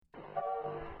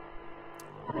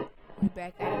We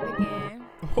back at it again.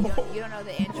 You don't know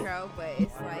the intro, but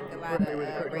it's like a lot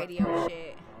of radio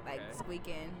shit, like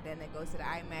squeaking. Then it goes to the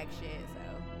iMac shit.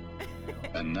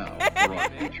 So. And now for our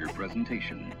feature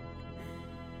presentation.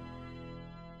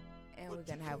 And we're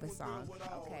gonna have a song.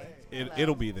 Okay.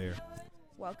 It'll be there.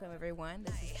 Welcome everyone.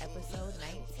 This is episode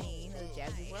 19 of the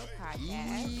Jazzy World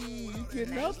Podcast. You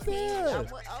getting 19. up there?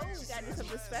 We gotta do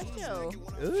something special.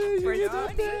 You For getting up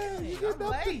 20. there? You getting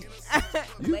up there?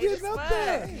 You Late getting as up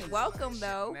there? fuck. Welcome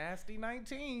though. Nasty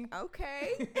 19.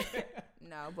 Okay.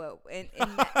 No, but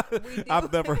we do.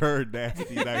 I've never heard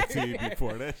Nasty 19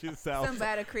 before. That shit sounds some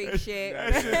Battle Creek shit.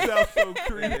 That shit sounds so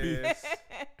creepy.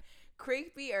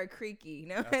 Creepy or creaky?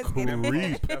 No, That's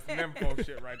Creep. That's nympho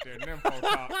shit right there. Nympho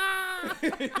talk.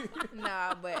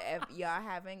 No, but if y'all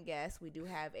haven't guessed, we do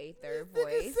have a third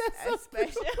voice,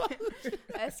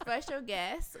 a special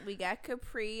guest. We got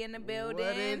Kypree in the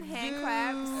building. Hand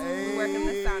claps. We're working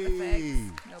the sound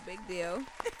effects. No big deal.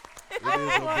 It is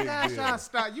Oh a my big gosh, deal. y'all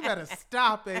stop. You better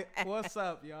stop it. What's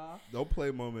up, y'all? Don't play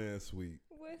my man sweet.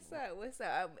 What's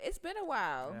up? It's been a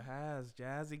while. It has.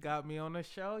 Jazzy got me on the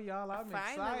show, y'all. I'm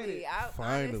Finally, excited.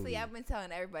 honestly, I've been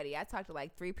telling everybody. I talked to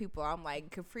like 3 people. I'm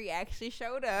like, Kypree actually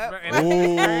showed up. And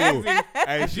Ooh.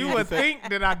 Hey, you would think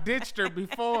that I ditched her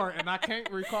before, and I can't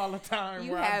recall a time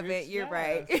You where haven't. I ditched You're Jazz.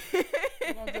 right.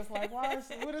 And I'm just like,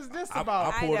 what is this I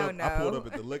about? pulled don't up. I pulled know. up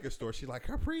at the liquor store. She like,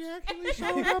 Kypree actually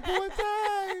showed up one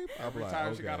time. Every I'm time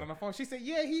like, she got okay. on the phone, she said,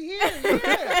 "Yeah, he here."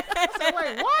 Yeah. I said,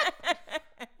 "Wait, what?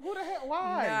 Who the hell?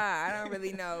 Why?" Nah, I don't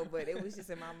really know, but it was just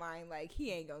in my mind like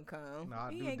he ain't gonna come. No,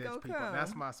 I he do ain't ditch gonna people. come.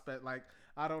 That's my like.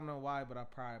 I don't know why, but I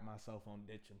pride myself on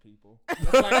ditching people.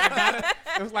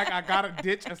 It was like I gotta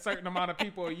ditch a certain amount of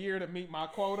people a year to meet my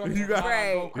quota. You got-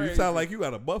 Right. You sound like you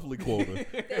got a monthly quota.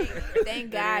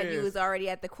 Thank God you is. was already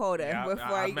at the quota Yeah, before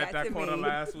I you met got that to quota me.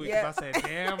 last week Yeah. because I said,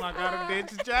 "Damn, I gotta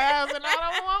ditch Jazz, and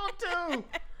I don't want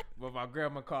to." But my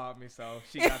grandma called me, so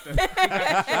she got the short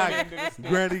end of the stick.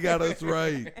 Granny got us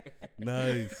right.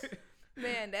 Nice.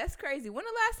 Man, that's crazy. When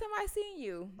the last time I seen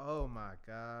you? Oh my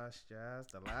gosh, Jazz!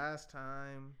 The last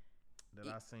time that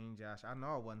I seen Josh, I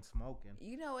know I wasn't smoking.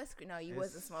 You know what's no, you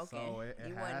wasn't smoking. So it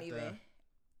you had wasn't to- even.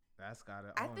 That's got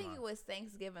it. I think it was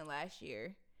Thanksgiving last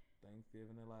year.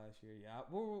 Thanksgiving of last year. Yeah.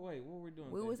 What were we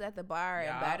doing? We was at the bar in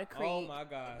Yeah, Battle Creek. Oh my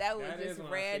God. That was is just when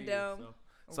I see you, random.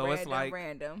 So it's like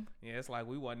random. Yeah, it's like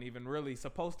we wasn't even really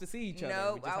supposed to see each other.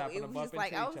 No, We just happened it to was bump just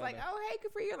like into I was each like, other. oh hey,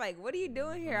 Kypree, you're like, what are you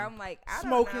doing here? I'm like, I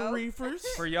Smoking don't know. reefers.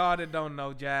 For y'all that don't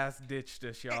know, Jazz ditched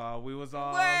us, y'all. We was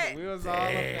all What? a family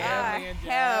and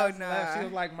hell Jazz nah. left. She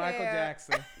was like Michael Hell.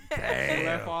 Jackson. She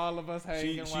left all of us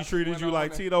hanging. She while treated went you on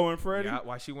like and- Tito and Freddie. Yeah,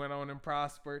 while she went on and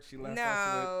prospered, she left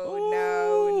us No,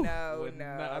 with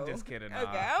no. I'm just kidding. Nah.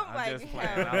 Okay, I'm like, just playing.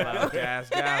 hell I love no. Jazz.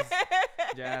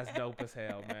 Jazz dope as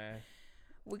hell, man.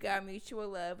 We got mutual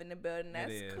love in the building.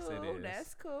 That's It is, cool. it is.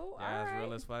 That's cool. Jazz All right.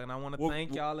 real as fuck. And I want to Well, thank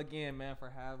well- y'all again, man,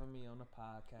 for having me on the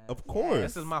podcast. Of course.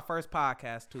 This is my first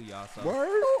podcast too, y'all. So Word.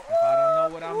 if I don't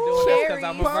know what I'm doing, that's because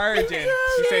I'm a Cherries. virgin.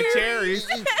 She said cherries.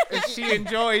 And she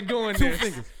enjoyed doing Two this.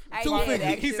 fingers. I Two did, fingers.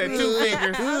 actually. He said 2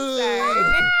 fingers.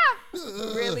 I'm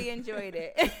sorry. Really enjoyed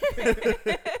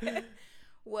it.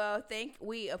 Well,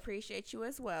 we appreciate you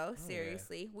as well.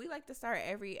 Seriously, we like to start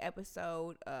every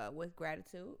episode with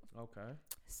gratitude. Okay.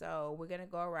 So we're gonna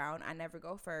go around. I never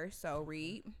go first. So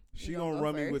Reed, She you gonna go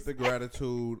run me first. with the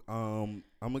gratitude. I'm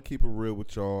gonna keep it real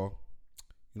with y'all.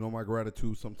 You know, my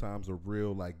gratitude sometimes are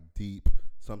real, like deep.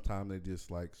 Sometimes they just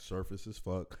like surface as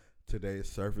fuck. Today is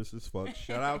surface as fuck.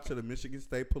 Shout out to the Michigan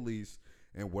State Police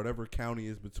and whatever county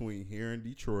is between here and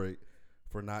Detroit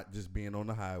for not just being on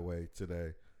the highway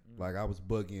today. Like I was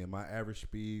boogieing. My average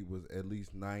speed was at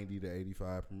least 90 to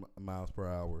 85 miles per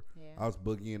hour. Yeah. I was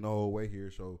boogieing the whole way here.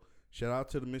 So shout out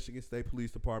to the Michigan State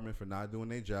Police Department for not doing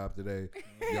their job today.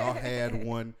 Y'all had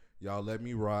one. Y'all let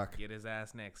me rock. Get his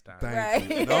ass next time. Thank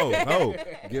you. Right. No.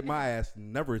 Get my ass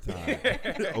never time.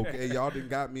 Okay, y'all done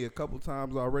got me a couple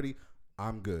times already.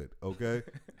 I'm good. Okay.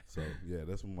 So yeah,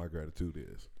 that's what my gratitude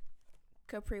is.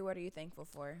 Kypree, what are you thankful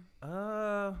for?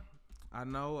 I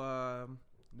know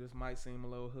this might seem a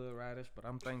little hood radish, but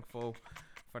I'm thankful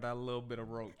for that little bit of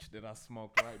roach that I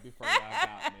smoked right before y'all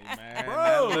got me, man.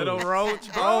 Bro. That little roach.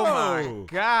 Oh my Bro.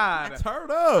 God. Turn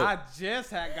up. I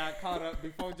just got caught up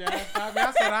before Jazz got me.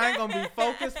 I said I ain't gonna be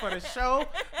focused for the show.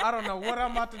 I don't know what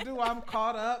I'm about to do. I'm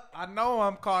caught up. I know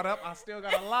I'm caught up. I still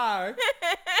gotta lie.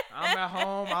 I'm at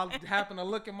home. I happen to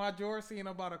look in my drawer, seeing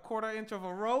about a 1/4 inch of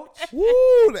a roach. Woo!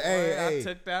 I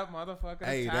took that motherfucker.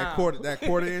 Hey, to that town.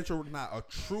 1/4 inch, not a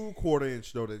true 1/4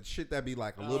 inch though. That shit that be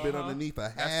like a little bit underneath a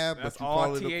half, That's but you all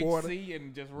call it THC a 1/4.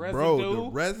 and just residue. Bro,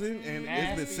 the resin and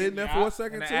it's been sitting there for a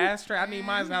second and too. the ashtray. I need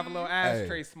mine to have a little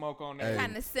ashtray smoke on there. Hey.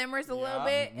 Kind of simmers a little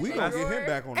bit. We in gonna the get him drawer.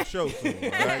 back on the show soon.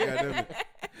 Right? Goddamn it.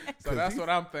 So that's what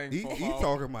I'm thankful He for.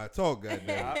 talking my talk,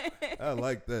 goddamn. I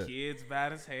like that. Kids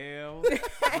bad as hell.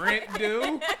 Rent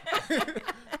due.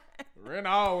 Rent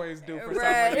always due for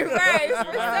some reason. Right.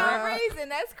 For some reason,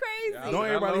 that's crazy. Yeah. Don't That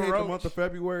everybody little hate the roach. month of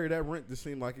February? That rent just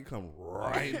seemed like it come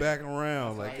right back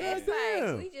around. Like, It's like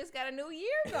goddamn. we just got a new year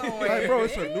going. Like, bro,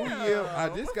 it's a new Damn. year. I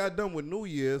just got done with New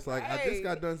Year's. Like, I just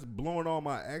got Right. done blowing all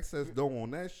my excess dough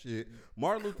on that shit.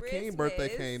 Martin Luther King birthday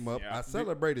Christmas. came up. Yeah. I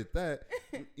celebrated that.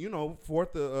 You know,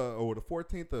 4th or the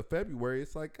 14th of February.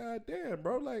 It's like, goddamn,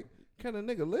 bro. Like, can a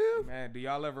nigga live? Man, do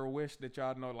y'all ever wish that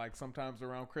y'all know, like, sometimes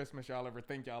around Christmas, y'all ever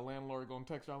think y'all landlord gonna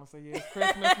text y'all and say, yeah, it's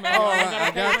Christmas, man. Oh, Y'all ain't I gonna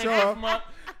got pay rent y'all. this month.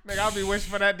 Nigga, I'll be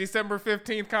wishing for that December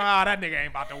 15th come out. That nigga ain't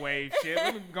about to waive shit.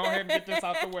 Let me go ahead and get this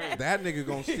out the way. That nigga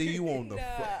gonna see you on the.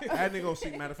 That nigga gonna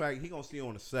see. Matter of fact, he gonna see you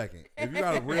on the 2nd. If you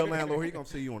got a real landlord, he gonna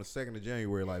see you on the 2nd of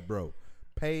January. Like, bro,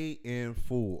 pay in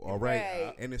full. All right.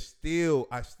 Right. And it's still,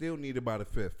 I still need it by the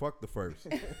 5th. Fuck the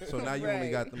 1st. So now you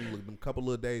only got them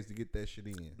couple of days to get that shit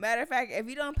in. Matter of fact, if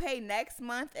you don't pay next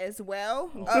month as well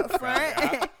up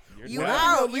front, you done.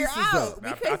 out. Your You're lease is out. up.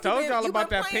 Now, Because I told y'all you've about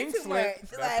been that playing pink too slip.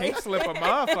 much. That pink slip a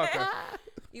motherfucker.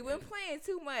 You've been playing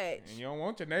too much. And you don't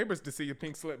want your neighbors to see your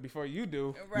pink slip before you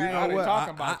do. Right. You Now know they what?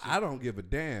 talking about you. I don't give a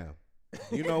damn.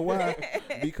 You know why?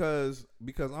 because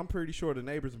I'm pretty sure the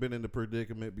neighbor's been in the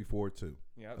predicament before too.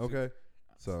 Yeah, Okay.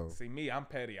 So See me, I'm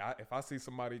petty. If I see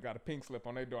somebody got a pink slip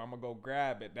on their door, I'm gonna go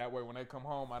grab it. That way, when they come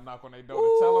home, I knock on their door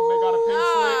to tell them they got a pink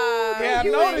slip. Yeah, I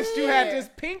you noticed you had ain't this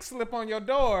pink slip on your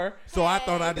door. so I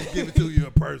thought I'd just give it to you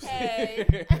in person.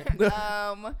 Hey,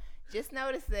 just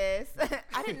notice this.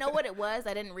 I didn't know what it was.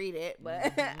 I didn't read it, but I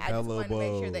just Hello, wanted to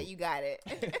make sure Bo. that you got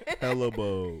it. Hella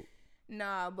bold.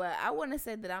 No, but I want to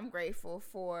say that I'm grateful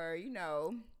for,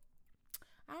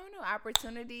 I don't know,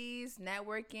 opportunities,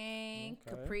 networking,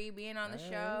 Capri being on the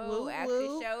show, actually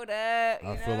showed up.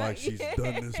 I feel like she's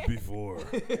done this before.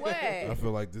 What? I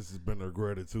feel like this has been her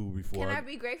gratitude before. Can I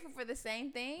be grateful for the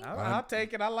same thing? I'll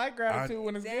take it. I like gratitude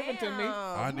when it's given to me.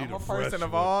 I need I'm a fresh person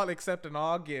of one. all accepting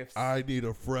all gifts. I need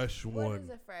a fresh What one. is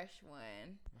a fresh one?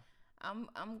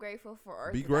 I'm grateful for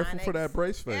orthodontics. Be grateful for that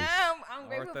brace face. Yeah, I'm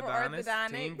grateful for Orthodontist,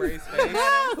 orthodontics. team brace You know face.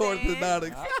 what I'm saying?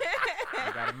 Orthodontics.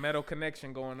 I got a metal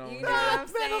connection going on You here. know what I'm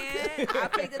saying? I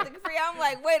picked up the Capri. I'm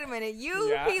like, wait a minute, you?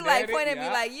 Yeah, He like there it pointed is, at me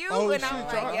yeah. like you, Oh, and shit, I'm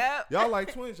y'all, like, yep. y'all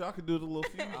like twins. Y'all could do the little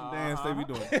fusion dance they be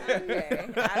doing. Okay.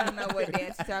 I don't know what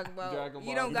dance you're talking about. Dragon You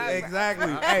Ball. don't got Exactly.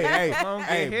 Don't get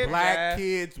hey, hit, black man.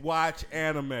 kids watch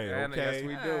anime, And okay? yes,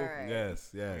 we do. Alright. Yes,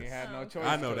 We ain't yes. had no choice.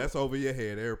 I know, to. that's over your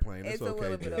head, airplane. That's It's okay. a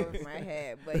little bit Jay. over my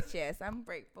head, but yes, I'm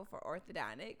grateful for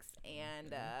orthodontics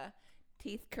and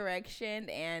teeth correction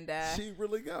and She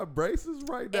really got braces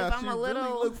right now. if I'm She a little,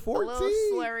 really look 14. a little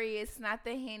slurry, it's not the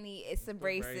Henny, it's the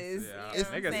braces. Yeah. You know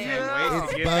what I'm Niggas saying? can't wait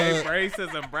It's to get their bud. braces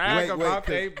and brag Wait, about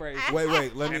 'cause- their braces.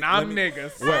 Wait, let me. And I'm let me,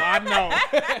 niggas, so wait. I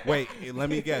know. Wait, let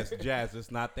me guess. Jazz,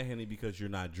 it's not the Henny because you're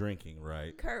not drinking,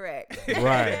 right? Correct.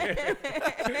 Right.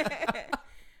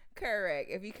 Correct.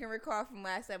 If you can recall from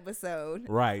last episode.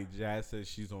 Right. Jazz says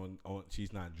she's on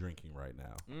she's not drinking right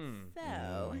now.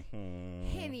 So,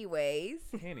 Mhm. anyways,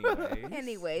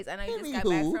 Anyways. I know you just got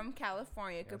back Anywho. from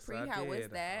California. Yes, Capri, I how was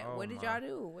did. that? Oh, What did my. y'all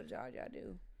do? What did y'all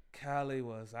do? Cali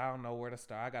was, I don't know where to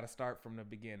start. I got to start from the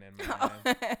beginning, man.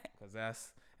 Because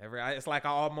that's it's like I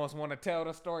almost want to tell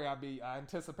the story. I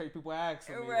anticipate people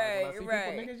asking me. Like, when I see people,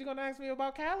 niggas, you going to ask me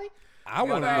about Cali? I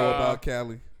want to know about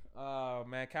Cali.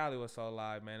 Man, Cali was so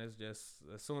live, man. It's just,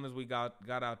 as soon as we got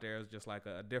out there, it was just like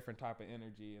a different type of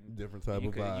energy. And Different type you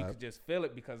of could, vibe. You could just feel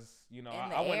it because, In the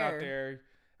I went out air. there.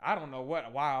 I don't know why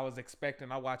I was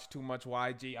expecting. I watched too much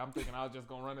YG. I'm thinking I was just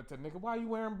going to run into nigga, why you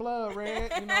wearing blood red?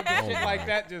 Just shit like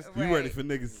that. Just You Right. ready for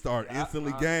niggas to start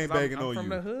instantly gang 'cause banging I'm on from you.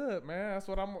 the hood, man. That's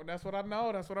what I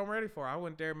know. That's what I'm ready for. I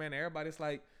went there, man. Everybody's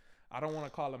like, I don't want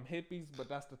to call them hippies, but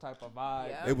that's the type of vibe.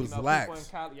 Yep. It was people lax. in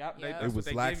Cali, Yep. that's It what was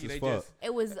they lax give you. as They fuck. just,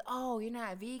 It was, oh, you're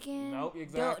not vegan? Nope,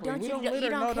 exactly. Don't We you, don't you litter.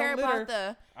 don't No, care don't about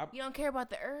litter. you don't care about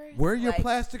the earth? Where are your Like,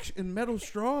 plastic and metal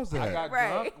straws I at? got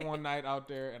Right. drunk one night out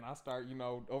there, and I start,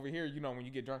 over here, when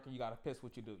you get drunk and you gotta piss,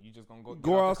 what you do? You just gonna go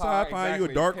Go out the outside, car, find you a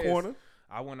exactly, dark piss. corner.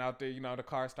 I went out there, the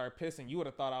car started pissing. You would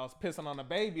have thought I was pissing on a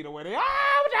baby the way they, what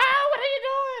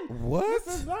are you doing? What? This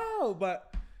is no,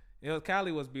 but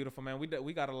Cali was beautiful, man.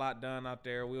 We got a lot done out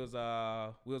there. We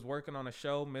was working on a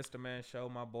show, Mr. Man show,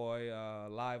 my boy,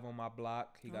 Live on My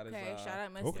Block. He got his shout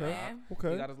out Mr. Man.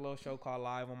 Okay. He got his little show called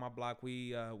Live on My Block.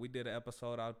 We did an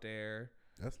episode out there.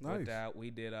 That's nice. With that, we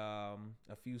did a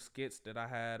few skits that I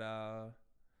had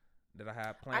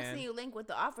planned. I see you link with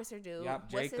the officer dude. Yep,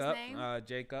 What's his name?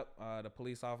 Jacob, the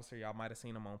police officer. Y'all might have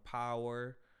seen him on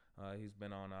Power. He's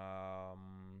been on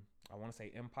I want to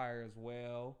say Empire as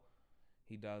well.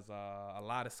 He does a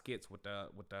lot of skits with the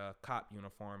cop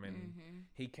uniform, and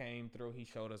he came through. He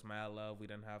showed us mad love. We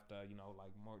didn't have to,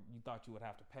 like more. You thought you would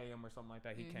have to pay him or something like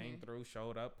that. He came through,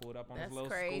 showed up, pulled up on his little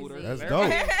scooter. That's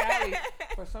dope. Cali,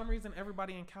 for some reason,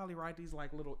 everybody in Cali ride these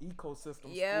like little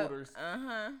ecosystem scooters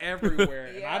everywhere.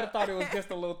 And I thought it was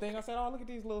just a little thing. I said, "Oh, look at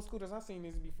these little scooters. I've seen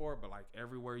these before, but like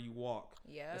everywhere you walk,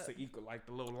 it's an like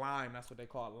the little lime. That's what they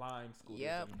call it, lime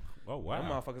scooters." Oh wow, them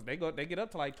motherfuckers they get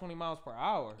up to like 20 miles per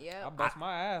hour. I bust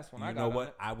my ass when I got. You know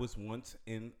what? I was once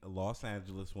in Los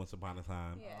Angeles once upon a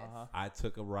time. Yes. I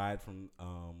took a ride from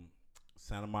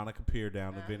Santa Monica Pier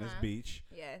down to Venice Beach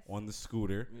on the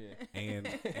scooter. And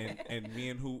me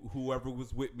and whoever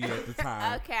was with me at the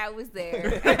time. Okay, I was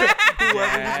there.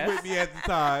 Whoever was with me at the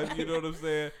time, you know what I'm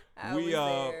saying?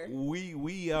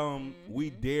 We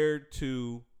dared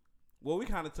to. Well, we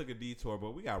kind of took a detour,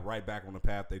 but we got right back on the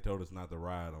path they told us not to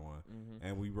ride on,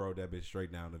 and we rode that bitch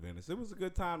straight down to Venice. It was a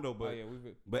good time though, but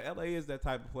LA is that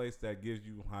type of place that gives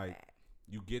you like,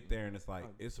 you get there and it's like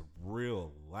it's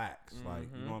real lax, like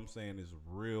you know what I'm saying? It's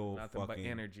real nothing fucking but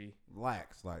energy,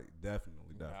 lax, like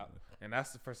definitely. And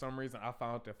that's for some reason I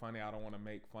found it funny. I don't want to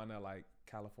make fun of like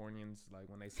Californians like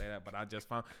when they say that, but I just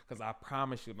found, because I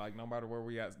promise you, like no matter where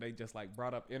we at, they just like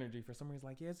brought up energy for some reason.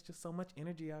 Like, it's just so much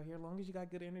energy out here. As long as you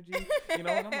got good energy, And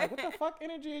I'm like, what the fuck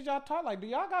energy is y'all talking? Like, do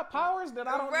y'all got powers that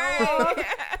I don't know of?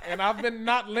 And I've been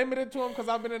not limited to them because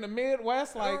I've been in the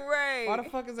Midwest. Like, why the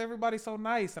fuck is everybody so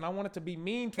nice? And I wanted to be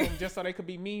mean to them just so they could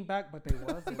be mean back, but they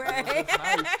wasn't. They were just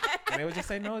nice. And they would just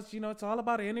say, no, it's it's all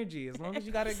about energy. As long as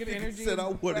you got to get energy. Said I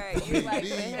wanted to be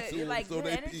mean you're like so good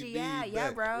they energy,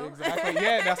 yeah, bro. Exactly.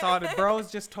 Yeah, that's all. The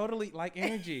bros just totally like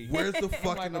energy. Where's the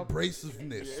fucking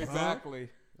abrasiveness? Exactly.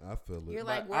 I feel it. You're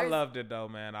like, I loved it though,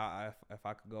 man. If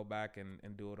I could go back and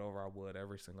do it over, I would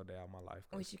every single day of my life.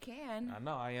 Which you can. I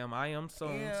know I am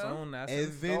soon. Yeah. Soon. That's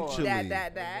eventually.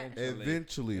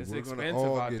 Eventually. It's we're expensive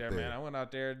gonna all out get there, man. I went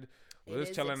out there. We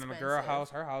was chilling in a girl house.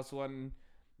 Her house wasn't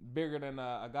bigger than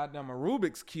a goddamn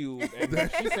Rubik's cube,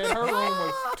 and she said her room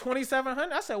was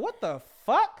 2,700. I said, what the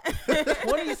fuck?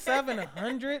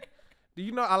 2,700. Do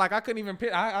you know? I couldn't even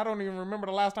pick. I don't even remember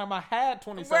the last time I had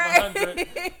 2,700.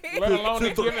 Let alone to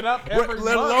give it up every month.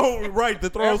 Let alone to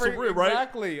throw some rib, right?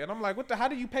 Exactly. And I'm like, what the? How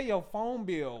do you pay your phone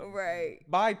bill? Right.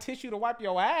 Buy tissue to wipe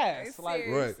your ass.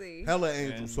 Seriously. Right. Hella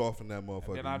angel soft in that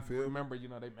motherfucker. And I remember,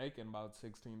 they making about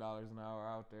 $16 an hour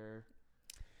out there.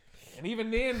 And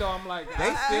even then, though, I'm like,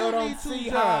 I still don't see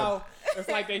how. It's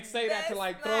like they say that to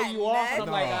throw you off. And I'm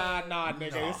like, nah,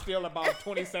 nigga. It's still about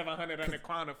 2,700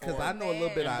 unaccounted for. Because I know a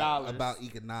little bit about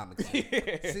economics.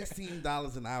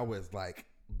 $16 an hour is like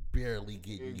barely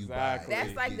getting you by.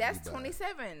 That's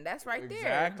 27. That's right there.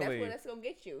 Exactly. That's what that's gonna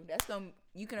get you.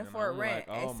 You can afford rent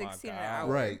at 16 an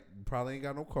hour. Right. You probably ain't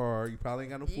got no car. You probably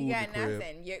ain't got no food. You got in the crib.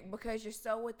 nothing. Because you're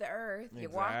so with the earth. You're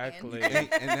exactly. walking.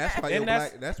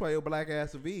 And that's why your black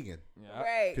ass a vegan. Yeah.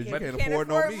 Right. Because you can't afford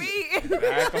no meat.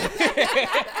 Exactly.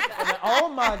 Oh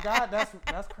my God,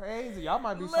 that's crazy. Y'all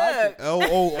might be psychic.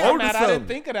 I'm mad I didn't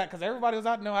think of that because everybody was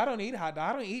out. No, I don't eat hot dog.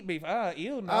 I don't eat beef.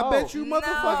 Ew, no. I bet you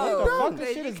motherfuckers don't.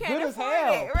 This shit is good as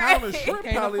hell. Pound of shrimp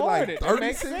probably like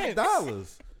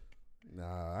 $36.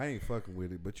 Nah, I ain't fucking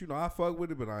with it. But I fuck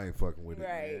with it, but I ain't fucking with it.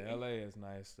 Right. Yeah, LA is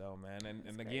nice though, man.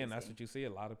 And again, that's what you see. A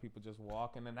lot of people just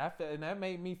walking, and that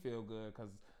made me feel good because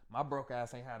my broke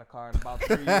ass ain't had a car in about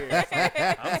 3 years. So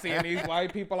I'm seeing these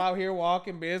white people out here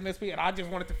walking, business people, and I just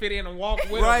wanted to fit in and walk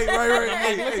with them. Right.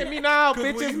 I'm like, look at me now,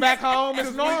 bitches back home.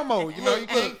 It's normal. You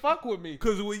can't fuck with me.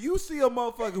 Because when you see a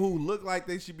motherfucker who look like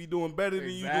they should be doing better than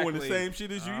you doing the same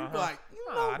shit as you, you be like, you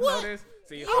know what? I know this.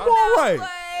 See, I'm all right.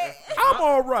 I'm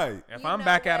all right. If I'm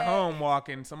back at home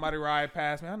walking, somebody ride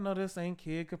past me, I know this ain't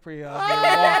Kid Kypree out there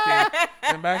walking.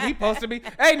 And back, he supposed to be,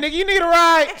 hey, nigga, you need a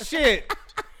ride? Shit.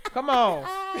 Come on.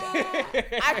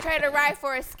 I try to ride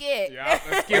for a skit. Yeah,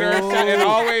 a skit or a shout. And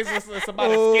always it's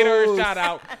about a skit or a shout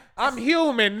out. I'm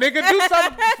human, nigga. Do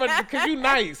something because you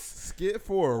nice. Skit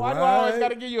for a ride. Why do I always got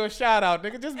to give you a shout out,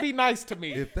 nigga? Just be nice to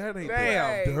me. If that ain't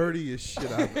the dirtiest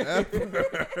shit I've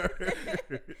ever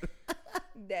heard.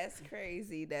 That's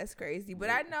crazy. But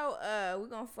I know we're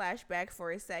gonna flash back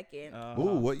for a second.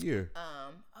 Ooh, what year?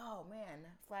 Oh man,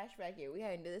 flashback here. We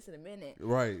hadn't done this in a minute.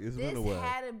 Right. It's been a while. This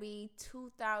had to be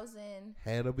 2016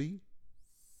 Had to be?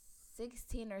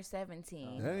 or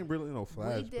 17. That ain't really no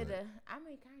flashback. We did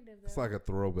kind of. It's like a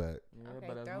throwback. Yeah, Okay,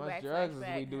 but as throwback, much drugs as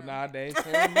flashback, we do huh? nowadays,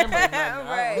 can't remember nothing.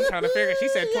 Right. I'm trying to figure. She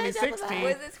said Was 2016.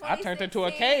 it I turned into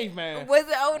a 2016? caveman. Was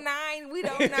it 09? We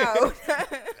don't know.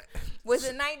 Was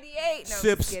it 98? No,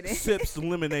 I'm just kidding. Sips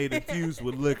lemonade infused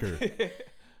with liquor.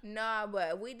 Nah,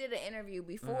 but we did an interview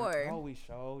before. Oh, we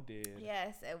sure did.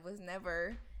 Yes, it was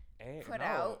never put No,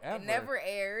 out. ever. It never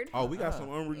aired. Oh, we got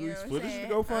some unreleased what I'm footage to saying?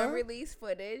 go find? Unreleased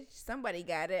footage. Somebody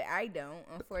got it. I don't,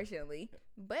 unfortunately.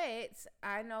 But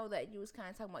I know that you was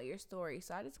kind of talking about your story.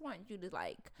 So I just want you to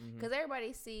because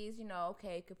everybody sees,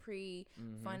 okay, Kypree,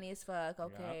 funny as fuck.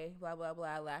 Okay, blah, blah,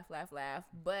 blah, laugh, laugh, laugh.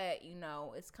 But,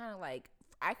 it's kind of like,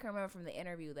 I can remember from the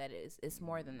intervw that it's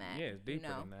more than that. Yeah, it's deeper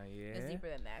than that. Yeah, it's deeper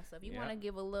than that. So if you want to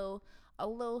give a little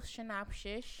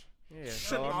synopsis, yeah.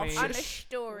 So I mean, on the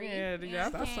story, yeah,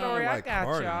 that's the Stop story. sounding I like got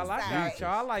Cardi. y'all. I got Jesus.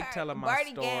 y'all. I like telling my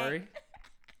Barty story.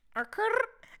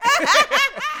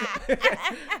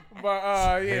 But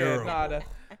yeah, Terrible. nah.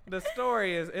 The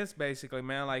story is it's basically,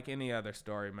 man, like any other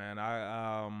story, man.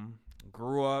 I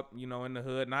grew up, in the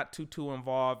hood, not too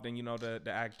involved in, the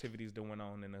activities that went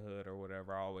on in the hood or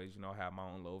whatever. I always, have my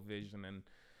own little vision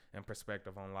and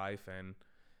perspective on life, and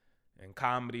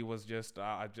comedy was just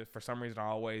for some reason I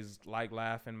always like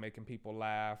laughing, making people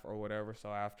laugh or whatever. So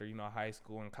after, high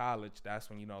school and college, that's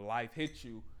when, life hits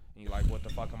you. And you're like, what the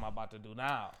fuck am I about to do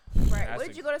now? Right. What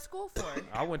did you go to school for?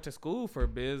 I went to school for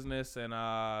business and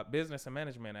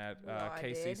management at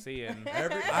KCC, and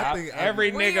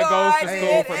every nigga goes to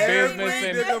school for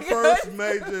business first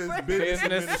major is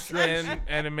business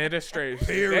and administration.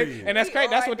 Period. And that's crazy.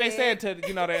 That's what they said to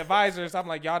the advisors. I'm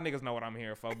like, y'all niggas know what I'm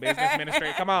here for. Business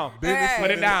administration. Come on, Business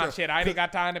put it down. administration. Shit, I ain't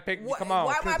got time to pick. Come on.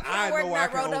 Why my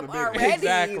paperwork not rolled up already?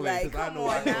 Exactly. Like, come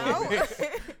on now.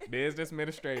 Business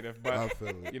administrative, but I feel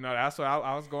it. that's what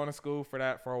I was going to school for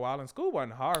that for a while, and school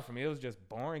wasn't hard for me. It was just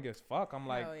boring as fuck. I'm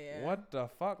like, what the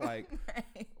fuck? Like,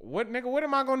 what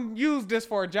am I going to use this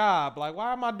for a job? Like,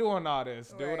 why am I doing all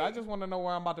this, dude? Right. I just want to know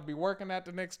where I'm about to be working at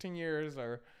the next 10 years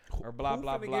or blah,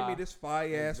 blah, Who finna blah. give me this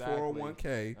fire-ass Exactly.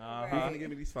 401k? Uh-huh. Who finna give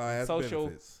me these fire-ass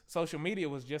benefits? Social media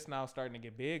was just now starting to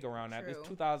get big around that. True. It's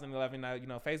 2011. Now,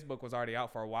 Facebook was already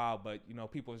out for a while, but,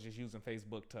 people was just using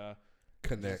Facebook to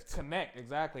connect,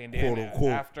 exactly. And then Quote, unquote.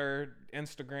 after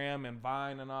Instagram and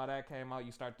Vine and all that came out,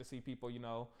 you start to see people, doing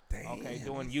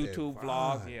YouTube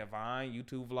vlogs. Yeah, Vine,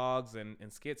 YouTube vlogs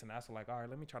and skits. And that's like, all right,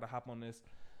 let me try to hop on this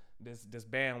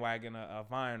bandwagon of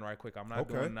Vine right quick. I'm not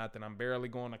doing nothing. I'm barely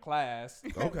going to class.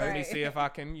 Okay. Let me see if I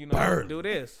can, do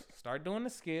this. Start doing the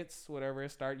skits, whatever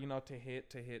it start, to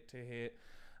hit.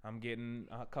 I'm getting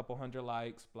a couple hundred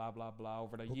likes, blah, blah, blah.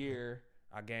 Over the year,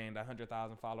 I gained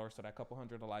 100,000 followers. So that couple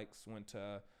hundred likes went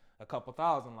to a couple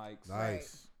thousand likes.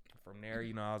 Nice. From there,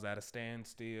 I was at a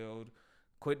standstill,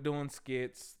 quit doing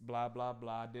skits, blah, blah,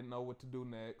 blah. Didn't know what to do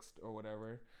next or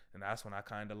whatever. And that's when I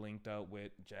kind of linked up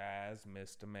with Jazz,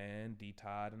 Mr. Man,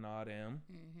 D-Todd, and all them.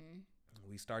 Mm-hmm.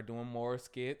 We start doing more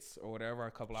skits or whatever.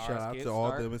 A couple of Shout our out skits to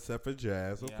all them except for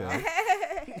Jazz. Okay. Yeah.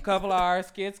 A couple of our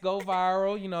skits go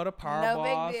viral. The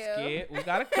Powerball skit. We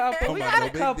got a couple.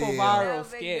 Viral No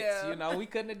skits. We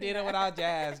couldn't have did it without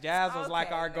Jazz. Jazz was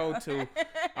like our go-to.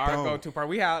 Go-to part.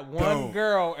 We had one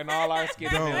girl in all our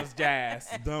skits, and it was Jazz.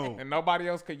 And nobody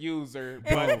else could use her,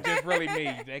 but just really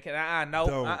me. They can.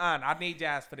 I need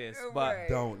Jazz for this, but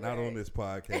not on this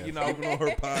podcast. Even on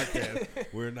her podcast,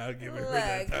 we're not giving her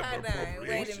that type of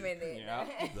appropriation. Wait a minute.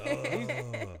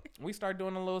 Yeah. We started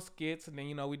doing a little skits, and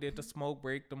then we did the Smoke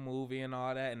Break, the movie, and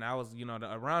all that. And that was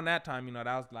around that time, that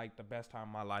was like the best time of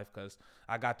my life because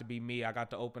I got to be me. I got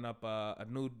to open up a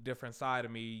new, different side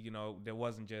of me. There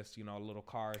wasn't just a little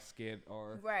car skit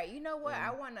or right. You know what?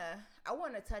 I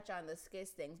wanna touch on the skits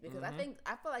things because I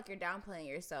feel like you're downplaying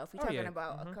yourself. You're talking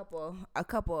about a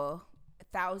couple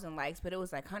thousand likes, but it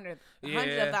was like hundreds of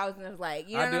thousands of like,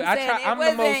 you know what I'm saying? I'm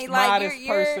the most modest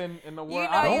person in the world.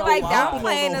 You're like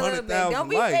downplaying a little bit. Don't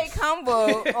be fake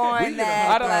humble on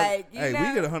that. We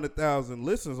get 100,000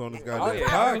 listeners on this goddamn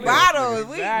podcast. podcast.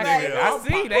 Bottles. Exactly. I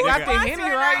see. They got the Henny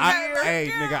right here. Hey,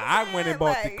 nigga, I went and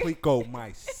bought the Clico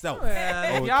myself.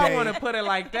 If y'all want to put it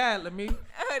like that, let me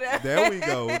There we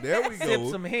go. There we Sip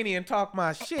go. some Henny and talk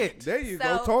my shit. There you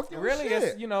So, go. Talk your Really, shit.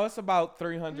 it's it's about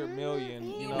 300 million.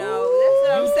 You know, that's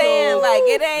what I'm saying. Like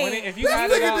it ain't. If you This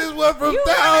add it nigga out, just went from you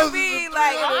wanna thousands. be to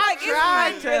like, I it's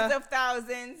tried hundreds to- of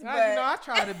thousands, but I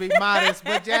try to be modest,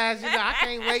 but Jazz, I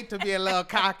can't wait to be a little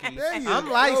cocky. There you I'm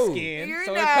go. light skinned, you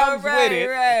so know, it comes right, with it.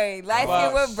 right. Light skin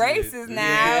But with braces shit,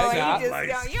 now. yeah, and light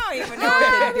you don't even know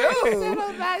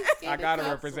what to do. I gotta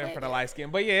represent for the light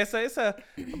skin, but yeah, it's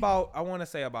about I want to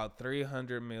say about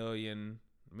 300 million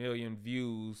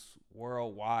views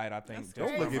worldwide. I think.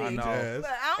 Don't look at I me, know. Jazz.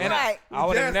 But I'm And like, I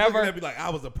would have Jazz looking never. at me like I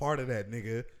was a part of that,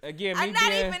 nigga. Again, I'm me not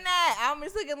being, even that. I'm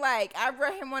just looking like I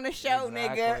brought him on the show,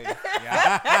 Exactly. nigga.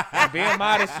 Yeah. And being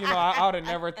modest, I would have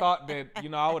never thought that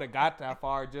I would have got that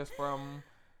far just from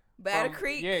Battle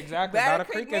Creek. Yeah, exactly. Battle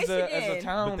Battle Creek Creek, is a Michigan.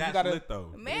 town. But that's you gotta lit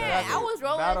though. Man, Exactly. I was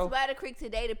rolling Battle- to Battle Creek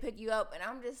today to pick you up, and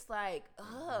I'm just like,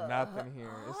 ugh. nothing here.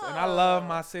 And I love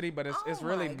my city, but it's Oh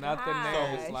really my nothing there.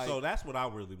 gosh. It's like So that's what I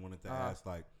really wanted to Uh-huh. ask.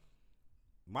 Like,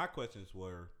 my questions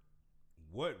were,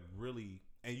 what really,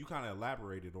 and you kind of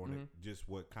elaborated on it, just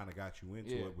what kind of got you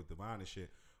into Yeah. it with Divine and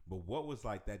shit. But what was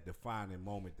like that defining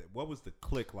moment? What was the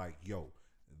click? Like, yo,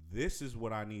 this is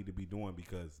what I need to be doing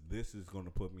because this is going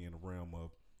to put me in a realm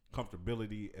of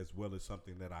comfortability as well as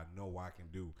something that I know I can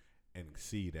do and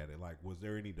exceed at it. Like, was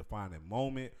there any defining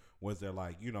moment? Was there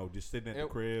like, just sitting at the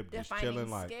crib, just Defining chilling,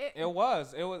 like, skit?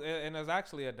 and it was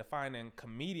actually a defining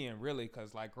comedian, really,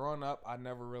 because like growing up, I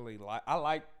never really I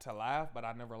liked to laugh, but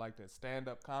I never liked stand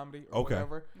up comedy or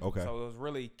whatever. Okay. So it was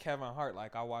really Kevin Hart.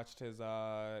 Like I watched his,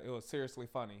 it was Seriously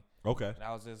Funny. okay. That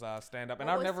was his stand up, and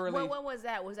What I was- never really. What was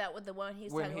that? Was that with the one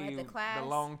he's when talking about he the class? the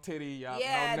long titty,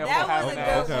 yeah, no, that never was a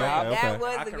have good Okay, one. okay. That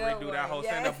was I a can good redo one. that whole Yeah.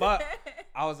 stand up, but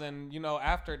I was in,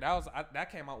 after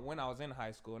that came out when I was in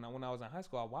high school, and when I was in high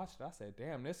school, I watched it. I said,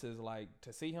 "Damn, this is like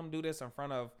to see him do this in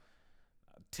front of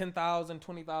 10,000,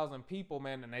 20,000 people,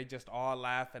 man, and they just all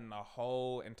laughing the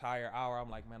whole entire hour." I'm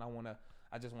like, man,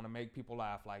 I just want to make people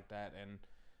laugh like that. And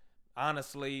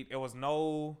honestly, it was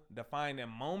no defining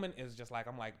moment. It's just like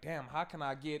I'm like, damn, how can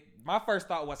I get? My first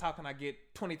thought was, how can I get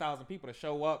 20,000 people to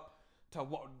show up to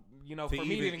for me to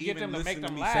even get them to make listen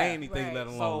them me laugh. say anything, Right. let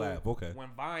alone So laugh. Okay. when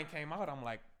Vine came out, I'm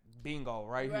like, bingo,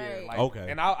 right here. Right. Like,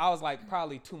 Okay. And I was like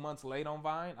probably 2 months late on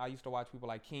Vine. I used to watch people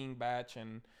like King Batch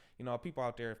and people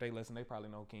out there, if they listen, they probably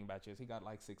know who King Batch is. He got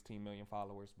like 16 million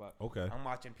followers, but Okay. I'm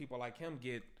watching people like him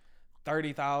get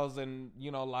 30,000,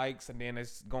 likes, and then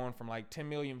it's going from like 10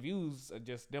 million views,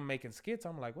 just them making skits.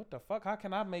 I'm like, what the fuck? How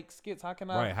can I make skits? How can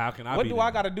I? Right. How can I? What be do that?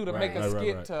 I got to do to Right, make a right, right,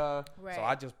 skit? right. So Right.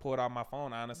 I just pulled out my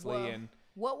phone, honestly, Well, and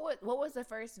What was the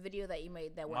first video that you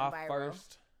made that went my viral?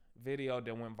 first video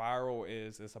that went viral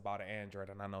it's about an Android,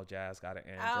 and I know Jazz got an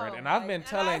Android, Oh and I've my- been and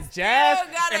telling I still Jazz,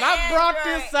 got and an I brought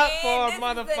Android, this up for a and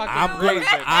this is a motherfucking new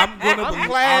reason. I'm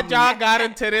glad y'all got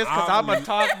into this because I'm gonna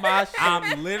talk my shit.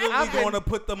 I'm literally I've been- going to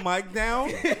put the mic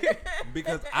down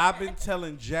because I've been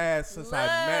telling Jazz since I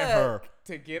met her,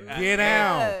 to get get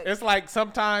down. Look. It's like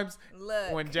sometimes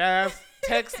Look. when Jazz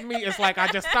texts me, it's like I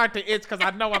just start to itch because I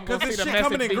know I'm gonna 'Cause see this the shit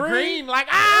coming message in be green. green. Like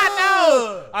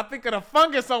no, I think of the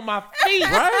fungus on my feet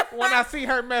Right? when I see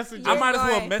her message. I might as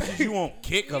well going- message you on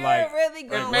Kick or You're like. really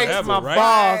going It makes whatever, my right?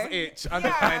 balls itch. I'm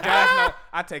just saying, Jazz, no,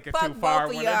 I take it Fuck too far both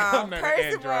of when it y'all. comes to the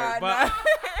First of all, Android. But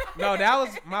no, that was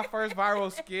my first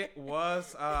viral skit.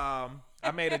 Was I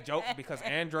made a joke because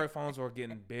Android phones were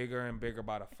getting bigger and bigger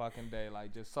by the fucking day,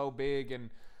 like just so big. And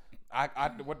I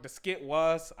what the skit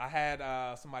was, I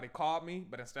had somebody called me,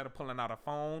 but instead of pulling out a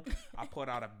phone, I put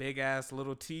out a big ass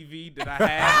little TV that I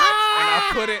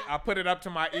had, and I put it up to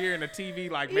my ear, and the TV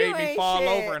like made me ain't fall shit.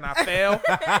 over, and I fell.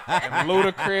 And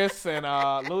Ludacris,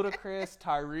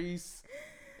 Tyrese,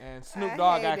 and Snoop I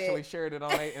Dogg hate actually it. shared it on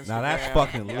their Instagram. Now that's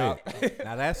fucking Yeah. lit.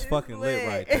 Now that's fucking lit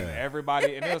right lit. there.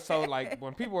 Everybody, and it was so like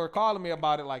when people were calling me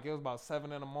about it, like it was about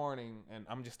 7 a.m, and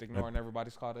I'm just ignoring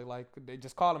everybody's call. They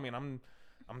just calling me, and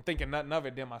I'm thinking nothing of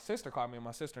it. Then my sister called me, and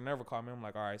my sister never called me. I'm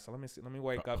like, all right, so let me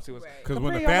wake up, see what's. Right. Because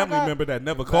when the Capri, oh my family God. member that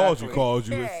never calls you,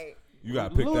 Right. you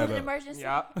got to pick Lose that An up. emergency.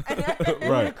 Yeah.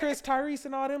 Right. Chris, Tyrese,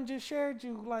 and all them just shared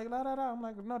you like la da da. I'm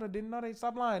like, no, they didn't know. They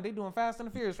stop lying. They doing Fast and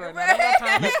the Furious right now. They got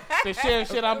time to share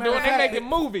shit I'm doing. They making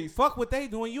movies. Fuck what they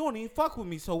doing. You don't even fuck with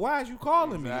me. So why is you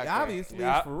calling me? Exactly. Obviously,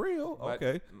 Yep. it's for real. But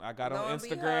Okay. I got Lo on and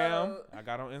Instagram. behold. I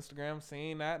got on Instagram,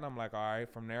 seeing that, and I'm like, all right.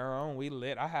 From there on, we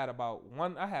lit. I had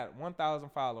 1,000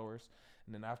 followers,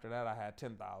 and then after that, I had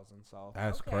 10,000. So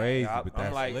That's Okay. crazy, yeah, but I'm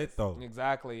that's like, lit though.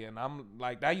 exactly. And I'm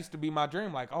like, that used to be my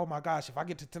dream. Like, oh my gosh, if I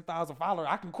get to 10,000 followers,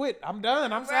 I can quit. I'm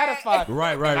done. I'm satisfied.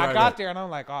 Right, And I got right. there, and I'm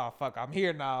like, oh fuck, I'm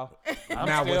here now.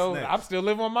 Now what's next? I'm still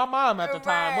living with my mom at the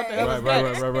time. What the hell Right, is right,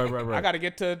 next? right. I got to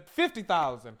get to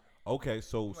 50,000. Okay,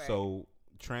 so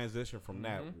transition from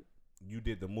that, you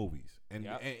did the movies, and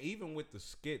even with the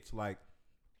skits, like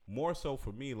more so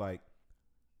for me, like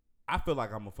I feel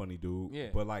like I'm a funny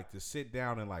dude, but like to sit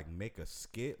down and like make a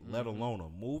skit, let alone a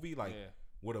movie, like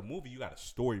with a movie you got to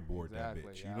storyboard that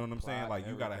bitch. You know what I'm saying? Like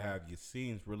you got to have your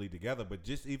scenes really together. But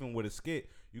just even with a skit,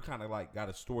 you kind of like got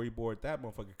to storyboard that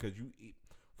motherfucker because you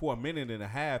for a minute and a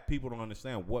half, people don't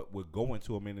understand what would go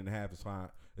into a minute and a half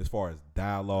as far as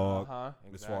dialogue,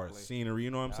 as far as scenery.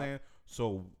 You know what I'm saying?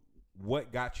 So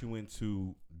what got you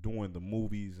into doing the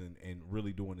movies and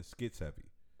really doing the skits heavy?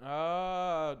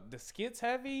 The skits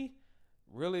heavy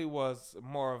really was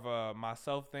more of a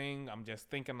myself thing. I'm just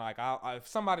thinking like, if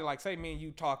somebody like say me and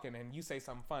you talking and you say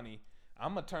something funny,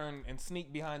 I'm gonna turn and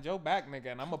sneak behind your back,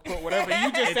 nigga, and I'm gonna put whatever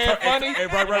you just said funny. I'm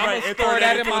gonna store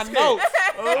that in my notes,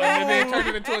 and then turn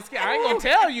it into a skit. I ain't gonna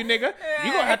tell you, nigga.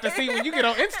 You gonna have to see when you get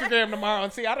on Instagram tomorrow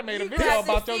and see I done made a video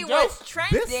about your joke.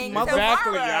 This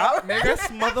motherfucker, nigga. This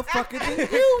motherfucker done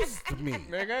used me,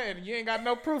 nigga, and you ain't got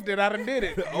no proof that I done did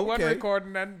it. You wasn't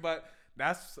recording nothing, but.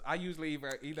 I usually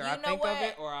either I think of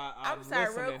it or I'm sorry,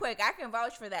 listening. real quick. I can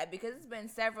vouch for that because it's been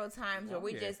several times where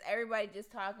everybody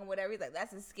just talking whatever. He's like,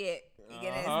 that's a skit. You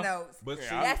get in his notes. But see,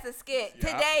 that's a skit.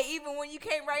 Today, even when you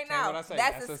came right now,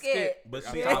 that's a skit. But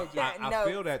see, I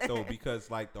feel that though because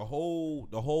like the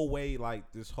whole way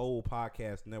like this whole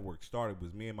podcast network started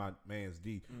was me and my man's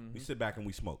D. We sit back and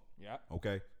we smoke. Yeah.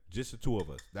 Okay. Just the two of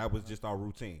us. That was just our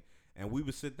routine. And we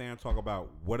would sit there and talk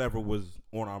about whatever was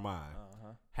on our mind.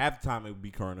 Half the time it would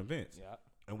be current events.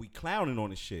 And we clowning on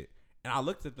this shit. And I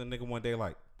looked at the nigga one day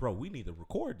like, bro, we need to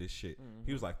record this shit.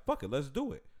 He was like, fuck it, let's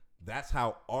do it. That's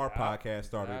how our podcast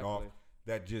started off.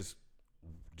 That just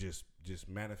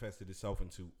manifested itself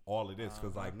into all of this.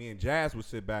 Because like me and Jazz would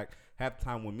sit back. Half the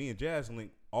time when me and Jazz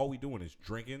link, all we doing is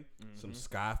drinking some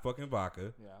Sky fucking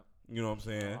vodka. You know what I'm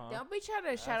saying? Don't be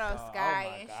trying to shout out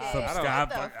Sky and shit. Some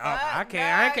Sky.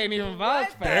 I can't even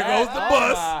vouch for that. There goes the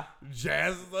bus.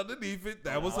 Jazz is underneath it.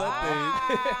 That was her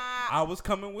thing. I was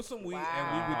coming with some weed,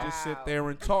 and we would just sit there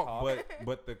and talk.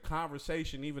 But the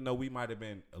conversation, even though we might have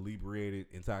been inebriated,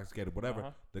 intoxicated,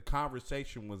 whatever, the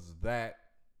conversation was that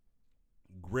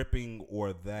gripping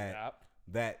or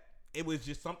that it was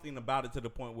just something about it to the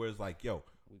point where it's like, yo,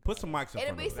 put some mics in front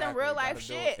of us. It'll be some real life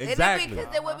shit. Exactly. It'll be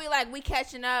because it would be like, we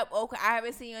catching up. Okay, I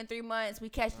haven't seen you in 3 months. We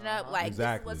catching up. Like,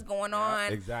 this is what's going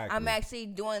on. Exactly. I'm actually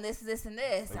doing this, and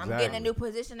this. Exactly. I'm getting a new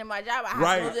position in my job. I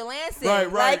have to move to Lansing.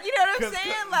 Right. Like, you know what I'm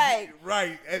saying?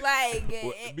 Like,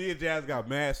 like, me and Jazz got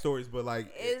mad stories, but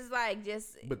like, it's like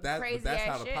just crazy that's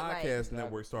how the shit, podcast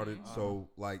network started. So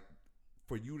like,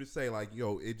 for you to say like,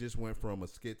 yo, it just went from a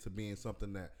skit to being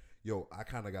something that, yo, I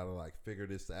kind of gotta like figure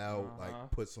this out, like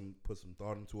put some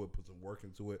thought into it, put some work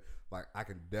into it. Like I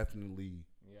can definitely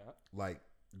like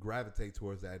gravitate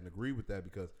towards that and agree with that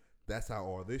because that's how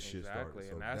all this shit started.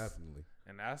 So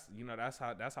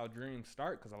that's how dreams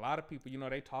start. Because a lot of people,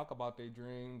 they talk about their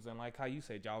dreams and like how you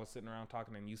said, y'all was sitting around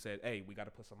talking and you said, hey, we got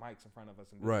to put some mics in front of us.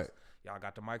 And y'all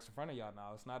got the mics in front of y'all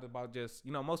now. It's not about just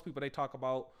most people, they talk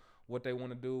about what they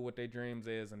want to do, what their dreams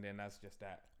is, and then that's just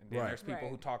that. And then there's people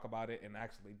who talk about it and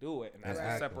actually do it, and that's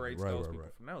what separates those people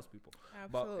from those people.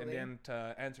 Absolutely. But and then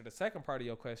to answer the second part of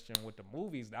your question with the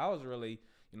movies, that was really,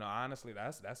 honestly,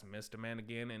 that's Mr. Man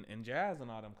again and Jazz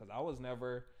and all them, because I was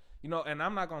never, and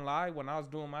I'm not gonna lie, when I was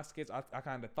doing my skits, I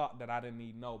kind of thought that I didn't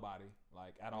need nobody.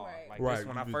 Like at all, this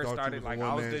when I first started, like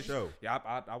I was this show. Yeah,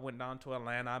 I went down to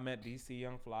Atlanta. I met DC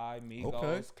Young Fly,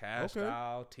 Migos, Cash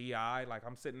Style, T.I. Like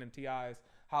I'm sitting in T.I.'s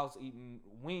house eating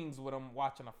wings with him,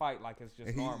 watching a fight like it's just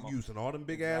and normal. He's using all them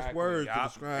big ass words to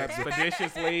describe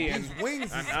expeditiously and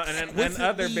wings and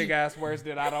other big ass words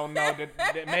that I don't know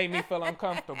that made me feel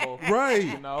uncomfortable.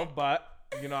 Right. But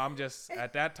I'm just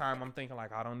at that time I'm thinking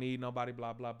like I don't need nobody.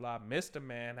 Blah blah blah. Mr.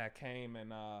 Man had came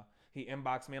and he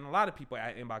inboxed me, and a lot of people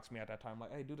inboxed me at that time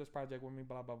like, hey, do this project with me.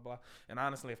 Blah blah blah. And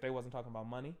honestly, if they wasn't talking about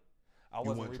money, I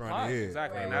wasn't replying.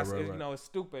 Exactly. Right. And that's, it's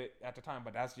stupid at the time,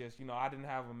 but that's just, I didn't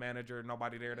have a manager,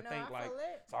 nobody there to think like,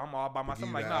 so I'm all by myself.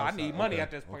 I'm like, no, I need money at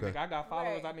this point. Like, I got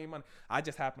followers, I need money. I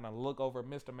just happened to look over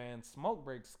Mr. Man's smoke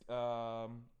breaks,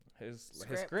 his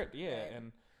script. Yeah. Right.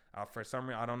 And for some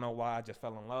reason, I don't know why, I just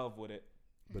fell in love with it.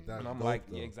 But that's and I'm dope, like,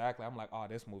 though. yeah, exactly. I'm like, oh,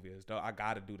 this movie is dope. I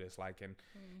got to do this. Like, and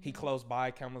he close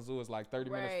by. Kalamazoo is like 30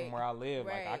 minutes from where I live.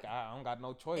 Like, I don't got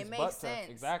no choice it but makes sense.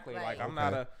 to exactly. Like, I'm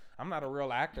not a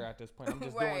real actor at this point. I'm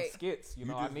just doing skits.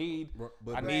 I need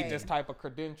this type of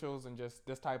credentials and just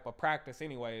this type of practice,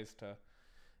 anyways.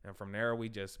 And from there, we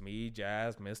just me,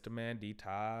 Jazz, Mr. Man, D.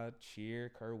 Todd, Cheer,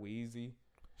 Kurt Weezy.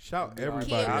 Shout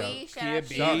everybody. Kid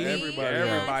B, shout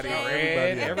everybody.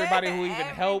 Everybody who even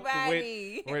helped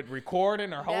with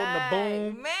recording or holding the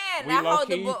boom. Man, I hold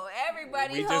the boom.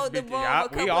 everybody hold the boom a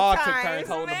couple we all times, took turns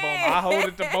holding the boom. man. I hold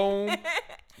it the boom.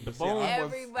 The See, boom was.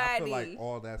 Everybody. I feel like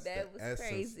all that's That the was essence,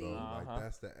 crazy. though. Uh-huh. Like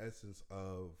that's the essence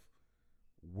of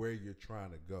where you're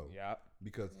trying to go. Yeah.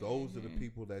 Because those are the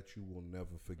people that you will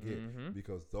never forget.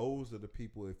 Because those are the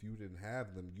people, if you didn't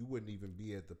have them, you wouldn't even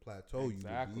be at the plateau you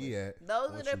would be at. Those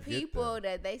once are the you get people there.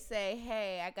 that they say,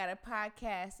 hey, I got a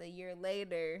podcast a year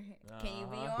later. Can you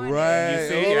be on Right. it?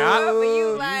 You see, You know, but you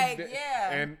Ooh. like, d-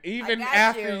 yeah. And even I got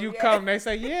after you yeah. come, they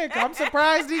say, yeah, I'm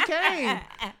surprised he came.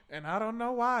 And I don't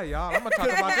know why, y'all. I'm going to talk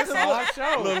about this all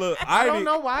show. Look, I don't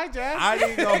know why, Jazz. I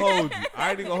ain't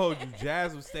gonna hold you.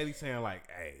 Jazz was steady saying like,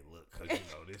 hey, look, cause you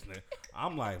know this nigga.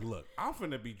 I'm like, look, I'm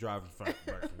finna be driving back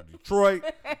from Detroit.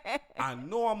 I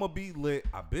know I'm gonna be lit.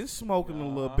 I've been smoking a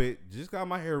little bit. Just got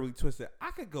my hair really twisted.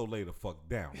 I could go lay the fuck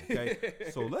down, okay?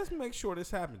 So let's make sure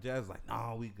this happens. Jazz is like,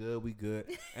 nah, we good.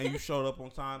 And you showed up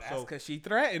on time. That's So because she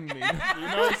threatened me. You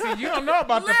know, see, you don't know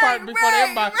about the Look, part before right,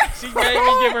 everybody. right. She made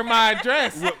me give her my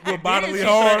address. with bodily She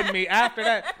harm. threatened me after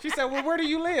that. She said, well, where do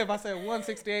you live? I said,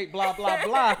 168, blah, blah,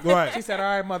 blah. Right. She said,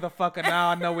 all right, motherfucker, now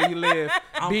I know where you live.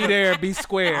 Be there, be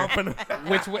square.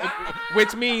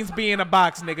 Which means be in a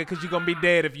box, nigga, because you're going to be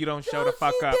dead if you don't show the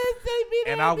fuck up.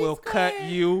 And I will cut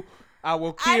you. I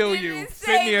will kill you. didn't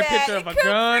Send me a say picture that. of a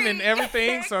gun and Capri.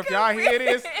 everything. So if y'all hear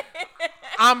this,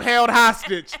 I'm held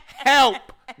hostage. Help,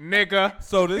 nigga.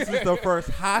 So this is the first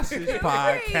hostage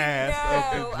podcast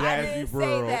of No, the I Jazzy didn't say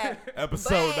World, that.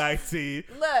 episode But 19.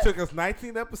 look. Took us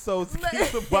 19 episodes to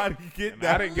get somebody get I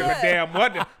that. didn't give a damn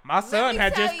what. My son me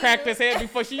had just tell cracked you. his head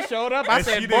before she showed up. I And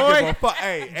she said, didn't give a boy, fuck.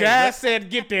 Hey, Jazz said,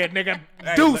 get there, nigga.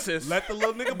 hey, Deuces. Let the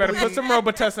little nigga Better bleed. put some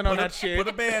Robitussin on that shit. Put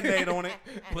a Band-Aid on it.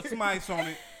 Put some ice on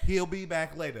it. He'll be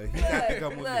back later. He got to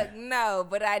come with Look, me. no,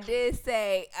 but I did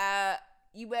say,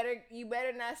 you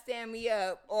better not stand me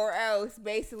up, or else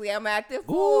basically I'm acting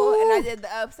fool, and I did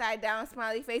the upside down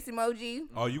smiley face emoji.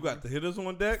 Oh, you got the hitters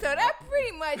on deck? So that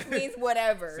pretty much means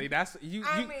whatever. See, that's you.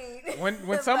 I mean,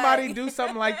 when somebody like- do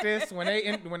something like this, when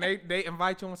they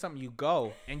invite you on something, you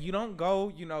go, and you don't go,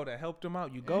 to help them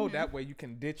out. You go that way, you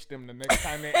can ditch them the next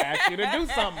time they ask you to do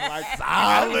something. Like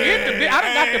I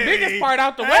done got the biggest part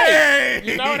out the way.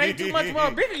 You know, it ain't too much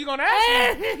more bigger you gonna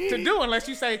ask me to do unless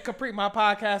you say, Capri, my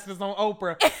podcast is on Oprah.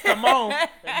 Come on,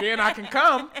 and then I can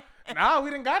come. No, we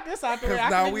done got this out the way. I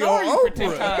now can we ignore on you for 10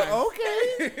 Oprah. times.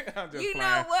 Okay. I'm just You playing.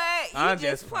 know what? I'm You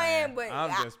just playing, but I'm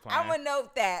just I'm playing. gonna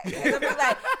note that. I'm gonna be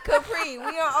like, Capri, we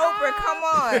on Oprah. Come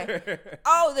on.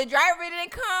 Oh, the driver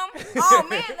didn't come. Oh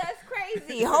man, that's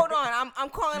crazy. Hold on, I'm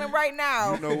calling him right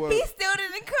now. You know what? He still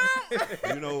didn't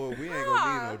come. You know what? We ain't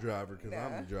gonna need no driver because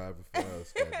I'm the driver for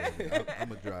us. Goddammit.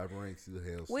 I'm a driver. I ain't see the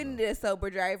hell. We need a sober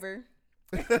driver.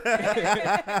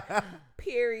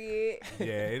 Period. Yeah,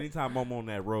 anytime I'm on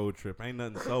that road trip, ain't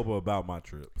nothing sober about my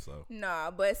trip. So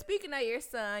Nah, but speaking of your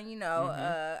son,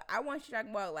 I want you to talk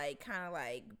about kind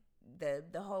of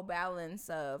the whole balance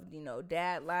of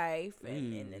dad life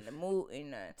and the mood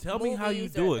and tell me how you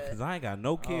do it, cause I ain't got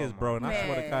no kids, bro, and I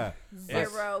swear to God,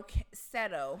 zero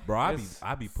settle. bro,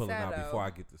 I be pulling out before I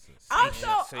get the sensation.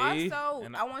 Also,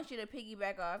 I want you to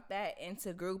piggyback off that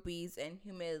into groupies and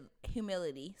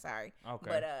humility. Sorry,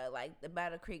 Okay. But like the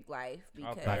Battle Creek life,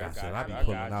 because Okay, Like I said, I be I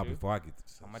pulling got out you. before I get the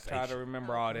sensation. I'm gonna try to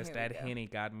remember all this. Here we That go. Henny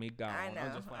got me gone. I know.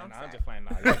 I'm just playing. I'm I'm sorry. just playing.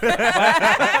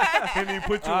 And he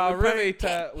put you on the Really,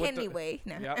 plate. Anyway,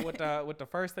 no. yeah. With the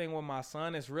first thing with my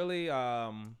son, it's really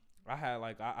I had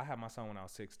my son when I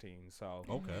was 16, so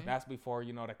Okay. that's before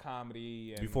the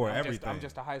comedy and Before I'm everything. I'm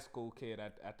just a high school kid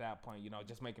at that point,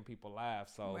 just making people laugh.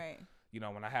 So Right.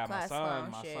 when I had Class my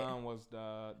son, clown shit. was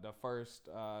the first.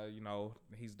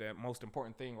 He's the most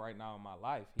important thing right now in my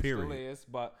life. He Period. still is,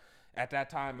 but at that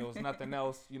time it was nothing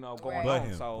else going Right. But on.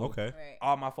 him. So Okay. Right.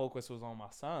 all my focus was on my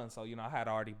son. So, I had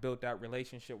already built that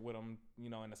relationship with him,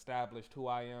 and established who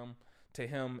I am to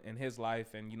him in his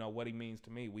life and, what he means to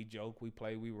me. We joke, we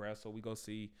play, we wrestle, we go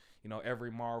see,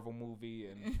 every Marvel movie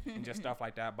and just stuff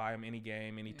like that. Buy him any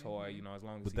game, any toy, as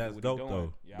long as But he that's do what dope he doing.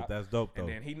 though. Yeah. But that's dope though. And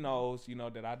then he knows,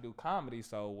 that I do comedy.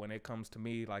 So when it comes to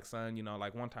me, like, son,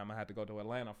 like one time I had to go to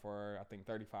Atlanta for, I think,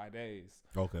 35 days.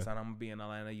 Okay. Son, I'm going to be in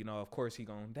Atlanta. Of course he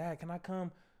going, Dad, can I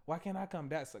come? Why can't I come?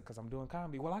 That's because I'm doing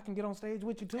comedy. Well, I can get on stage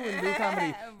with you too and do comedy.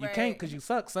 You Right. can't because you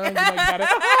suck, son. You gotta,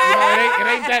 it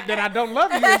ain't that I don't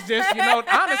love you. It's just,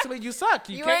 honestly, you suck.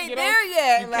 You can't ain't get there on,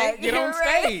 yet. You Like, can't get on you're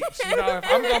right. stage. If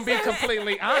I'm gonna be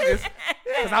completely honest,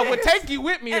 because I would take you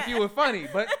with me if you were funny,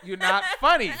 but you're not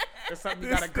funny. It's something you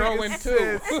gotta grow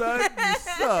into. Son, you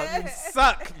suck. You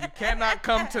suck. You cannot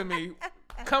come to me.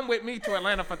 Come with me to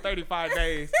Atlanta for 35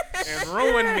 days and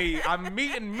ruin me. I'm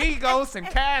meeting Migos and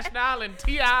Cash Doll and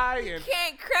T.I. and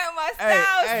can't cramp my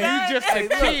style, son. you just a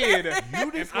kid.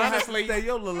 You just honestly stay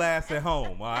your little ass at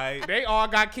home, all right? They all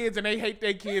got kids and they hate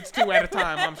their kids too at a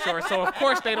time, I'm sure. So of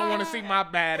course they don't want to see my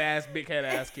badass, big head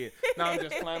ass kid. No, I'm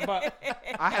just playing. But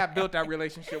I have built that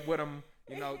relationship with him,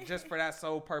 you know, just for that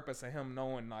sole purpose of him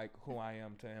knowing like who I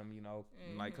am to him, you know,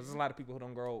 like because there's a lot of people who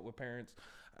don't grow up with parents.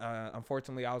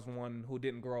 Unfortunately, I was one who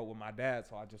didn't grow up with my dad,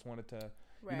 so I just wanted to,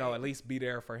 you know, at least be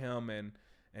there for him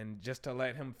and just to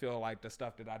let him feel like the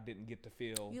stuff that I didn't get to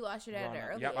feel. You lost your dad at an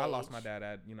early Yep, age. I lost my dad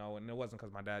at, you know, and it wasn't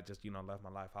because my dad just, you know, left my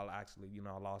life. I actually, you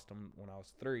know, I lost him when I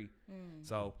was 3.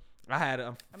 So I had,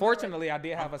 unfortunately, I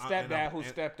did have a stepdad who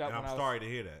stepped up. And I'm sorry to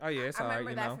hear that. Oh yeah, it's all right. I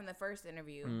remember you that know. from the first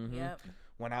interview. Mm-hmm. Yep.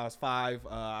 When I was 5,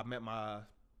 I met my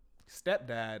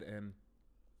stepdad, and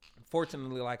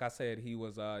fortunately, like I said, he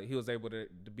was able to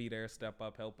be there, step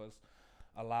up, help us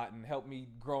a lot, and help me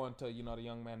grow into, you know, the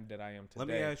young man that I am today. Let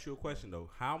me ask you a question though.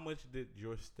 How much did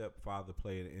your stepfather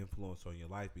play an influence on your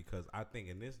life? Because I think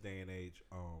in this day and age,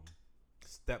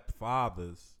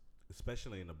 stepfathers,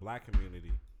 especially in the black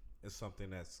community, is something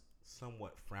that's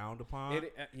somewhat frowned upon. And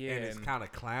it's kind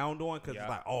of clowned on because it's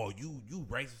like, oh, you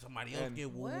raising somebody else,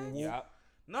 get woo woo. Yep.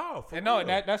 No,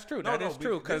 that's true. That is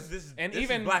true. Because this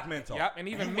even is black men talk. Yep, and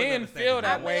even men feel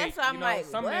that way. That's why I'm like,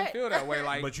 some men feel that way.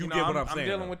 Like, but you know, get what I'm saying. I'm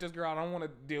dealing though. with this girl. I don't want to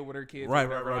deal with her kids. Right.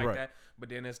 That. But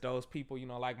then it's those people, you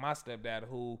know, like my stepdad,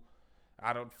 who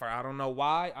I don't know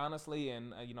why, honestly,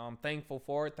 and you know, I'm thankful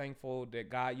for it. Thankful that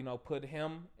God, you know, put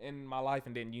him in my life,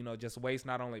 and then, you know, just waste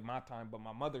not only my time but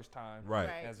my mother's time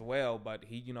as well. But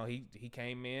he, you know, he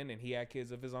came in and he had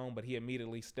kids of his own, but he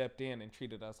immediately stepped in and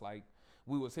treated us like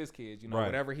we was his kids, you know.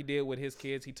 Whatever he did with his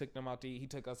kids, he took them out to eat. He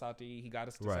took us out to eat. He got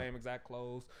us the same exact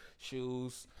clothes,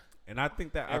 shoes, and I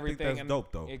think that's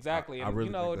dope, though. Exactly, I and really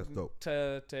you know, think that's dope.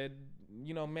 To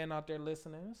you know, men out there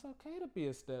listening, it's okay to be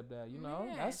a stepdad. You know,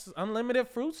 that's unlimited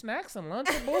fruit snacks and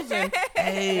Lunchables and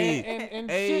and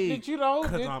shit that you know.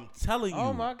 Because I'm telling you,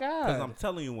 oh my God, because I'm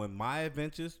telling you, in my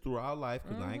adventures throughout life,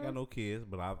 because I ain't got no kids,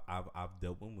 but I've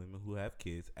dealt with women who have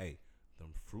kids. Hey,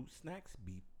 them fruit snacks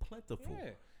be plentiful.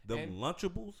 Yeah. Them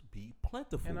Lunchables be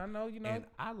plentiful. And I know, you know. And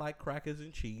I like crackers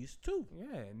and cheese, too.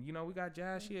 Yeah, and you know, we got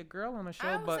Jazz. She a girl on the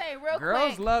show, but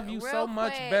girls love you so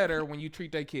much better when you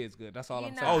treat their kids good. That's all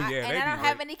I'm saying. Oh, yeah, and I don't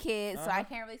have any kids, so I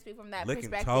can't really speak from that licking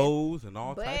perspective. toes and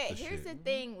all types of shit. But here's the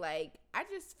thing, like, I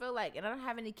just feel like, and I don't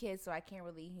have any kids, so I can't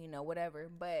really, you know, whatever,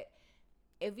 but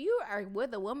if you are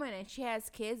with a woman and she has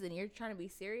kids and you're trying to be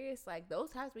serious, like,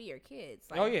 those has to be your kids.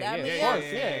 Like, of course,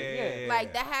 yeah.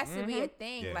 Like, that has to be a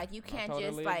thing. Yeah. Like, you can't totally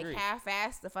just, like, agree.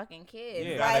 half-ass the fucking kids.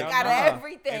 Yeah, like, out of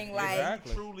everything. If like,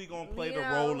 you truly going to play the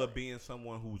role of being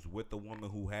someone who's with a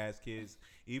woman who has kids,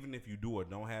 even if you do or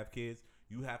don't have kids,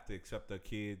 you have to accept the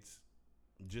kids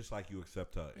just like you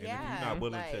accept her. And if you're not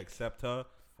willing to accept her,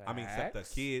 accept the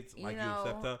kids like you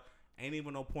accept her, ain't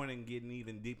even no point in getting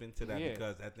even deep into that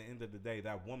because at the end of the day,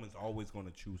 that woman's always going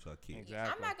to choose her kids.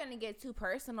 Exactly. I'm not going to get too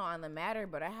personal on the matter,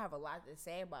 but I have a lot to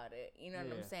say about it. You know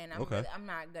what I'm saying? I'm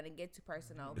not going to get too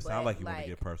personal. It sounds like you want to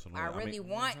get personal. I really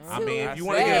want to. I mean, if you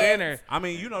want to get in there. I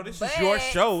mean, you know, this is your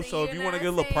show, so if you want to get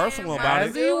a little personal about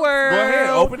it, go ahead,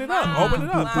 open it up.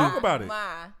 Talk about it.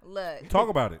 Look. Talk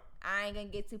about it. I ain't gonna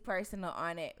get too personal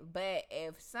on it, but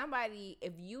if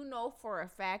you know for a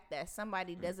fact that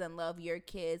somebody doesn't love your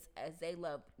kids as they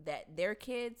love their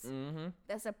kids,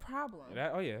 that's a problem.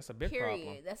 It's a big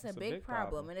problem. That's a big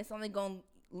problem, and it's only gonna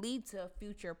lead to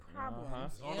future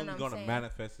problems. It's only going to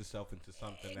manifest itself into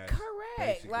something that's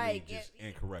correct, like just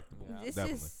incorrectable.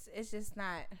 It's just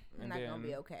not gonna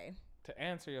be okay. To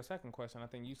answer your second question, I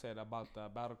think you said about the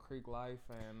Battle Creek life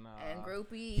and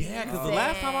groupies. Yeah, because the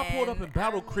last time I pulled up in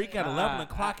Battle Creek at 11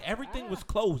 o'clock, everything was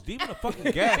closed, even the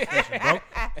fucking gas station, bro.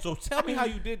 So tell me how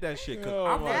you did that shit.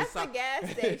 That's a gas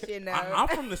station, though. I'm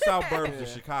from the South Burbs of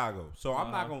Chicago, so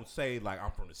I'm not gonna say like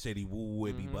I'm from the city. Woo,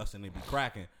 it be busting, it be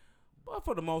cracking. But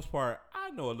for the most part, I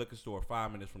know a liquor store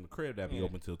 5 minutes from the crib that be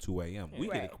open till 2 a.m. We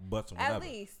get a busting whatever. At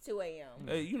least 2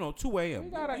 a.m. 2 a.m. We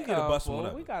got a get couple. a busting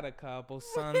whatever. We got a couple.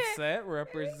 Sunset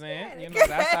represent. You know,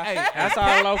 that's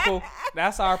our local.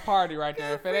 That's our party right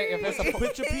there. If it's a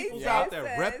put your peoples out there,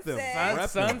 rep them.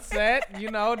 Sunset.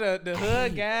 You know the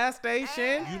hood gas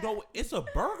station. You know it's a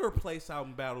burger place out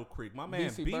in Battle Creek. My man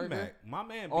BC B-Mac. My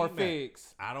man or B-Mac.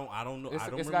 Figs. I don't know.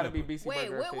 It's got to be BC Wait,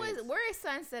 Burger. where is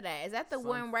Sunset at? Is that the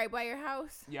one right by your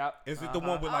house? Yep. Is it the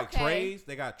one with like trays?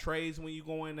 They got trays when you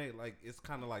go in there. Like it's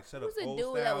kind of like set up old style. Who's the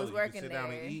dude that was working there?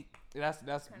 Down and eat. That's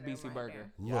BC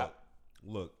Burger.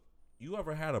 Look. You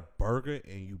ever had a burger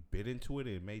and you bit into it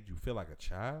and it made you feel like a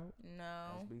child?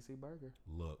 No. That's BC Burger.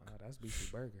 Look. That's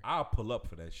BC Burger. I'll pull up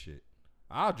for that shit.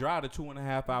 I'll drive the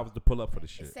 2.5 hours to pull up for the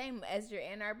shit. Same as your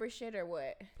Ann Arbor shit or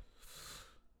what?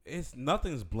 It's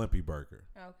nothing's Blimpie Burger.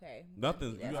 Okay.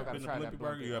 Nothing's. That's You what ever been to try Blimpie that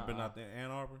Burger? Blimpie. You ever been out there in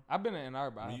Ann Arbor? I've been in Ann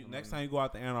Arbor. Next time you go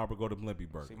out to Ann Arbor, go to Blimpie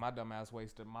Burger. See, my dumb ass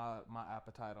wasted my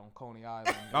appetite on Coney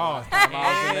Island. Oh, Time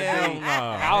I was in the hell D. no.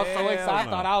 I was so excited. I Hell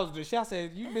thought no. I was the shit. I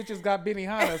said, "You bitches got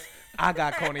Benihana's. I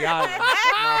got Coney Island."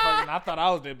 Motherfucker, I thought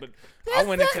I was there, but I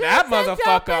went into that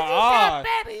motherfucker. Oh,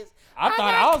 I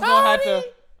thought I was gonna have to.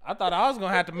 I thought I was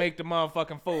gonna have to make the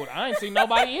motherfucking food. I ain't seen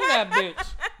nobody in that bitch,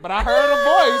 but I heard a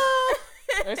voice.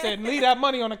 They said, "Leave that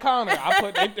money on the counter."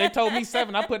 They told me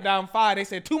 7. I put down 5. They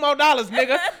said, $2 more,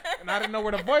 nigga. And I didn't know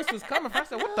where the voice was coming from. I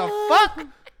said, "What the fuck?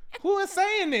 Who is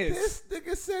saying this?" This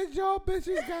nigga said y'all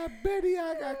bitches got Betty,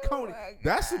 I got Coney.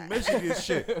 That's some Michigan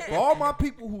shit. For all my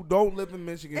people who don't live in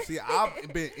Michigan, see,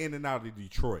 I've been in and out of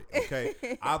Detroit, okay?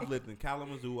 I've lived in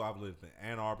Kalamazoo, I've lived in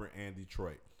Ann Arbor and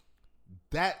Detroit.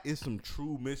 That is some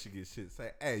true Michigan shit.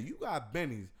 Say, hey, you got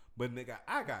Benny's, but nigga,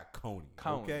 I got Coney.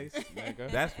 Okay? Nigga.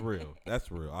 That's real.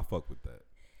 That's real. I fuck with that.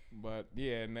 But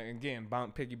yeah, and again,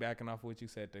 piggybacking off what you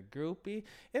said, the groupie,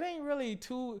 it ain't really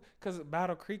too, because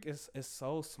Battle Creek is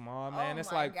so small, man.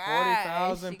 It's my like gosh,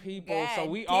 40,000 people, so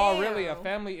we goddamn. all really a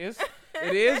family. It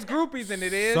is groupies and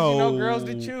it is girls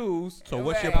to choose. So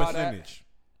what's your Right. percentage?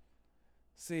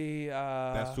 See,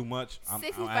 That's too much. I'm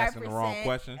 65%. asking the wrong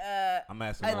question. I'm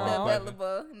asking the wrong question.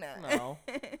 Unavailable. No.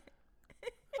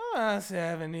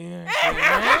 70.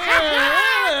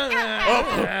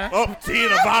 Up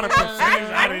 10 about a percentage.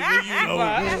 I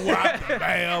didn't, what the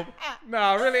damn.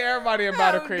 No, really, everybody in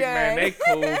Battle I'm Creek, done. man, they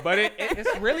cool. But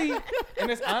it's really,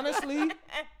 and it's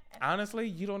honestly,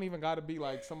 you don't even got to be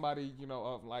like somebody,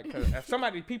 like, 'cause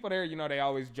if people there, they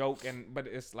always joke, but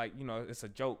it's like, it's a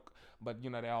joke. But,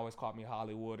 they always call me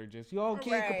Hollywood or just, yo,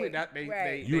 Kid Right, Capri.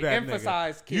 They You that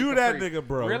emphasize nigga. Kid You Capri. that nigga,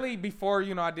 bro. Really, before,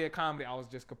 I did comedy, I was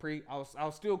just Capri. I was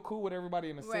still cool with everybody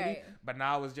in the city. Right. But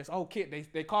now I was just, Kid.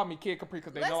 They call me Kid Capri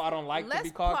because they know I don't like to be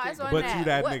let's called pause Kid on Capri. But you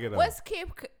that What- nigga, though.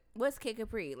 What's Kid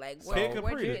Capri? Like, Kid where'd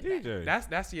Capri, you the get that? DJ.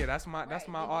 That's my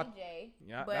DJ.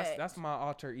 yeah, but that's my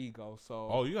alter ego. So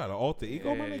Oh, you got an alter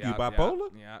ego, my nigga? You yeah,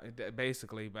 bipolar?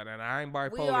 basically. But and I ain't We all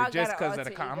bipolar just got because an of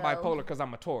the. alter I'm ego. bipolar because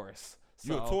I'm a Taurus.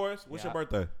 You a So, Taurus? What's your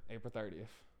birthday? April 30th.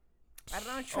 I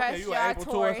don't trust Okay, you y'all an April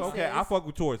Taurus. Tauruses. Okay, I fuck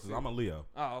with Tauruses. I'm a Leo.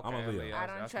 Oh, okay. I'm a Leo. I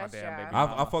don't That's trust my damn y'all.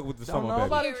 baby. I fuck with the Don't summer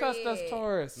nobody babies. trust us Period.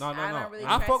 Taurus. No. I don't really I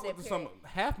trust fuck it, with some. period.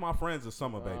 Half my friends are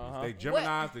summer babies. They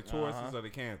Geminis, they Tauruses, or they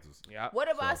Cancers. Yeah.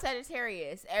 What about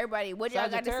Sagittarius? Everybody, what y'all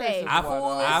got to Sagittarius say? is I, what, Fool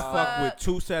I as fuck with fuck.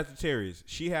 2 Sagittarius.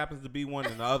 She happens to be one,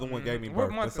 and the other one gave me What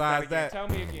birth. month is Besides again? that, Tell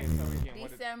me again.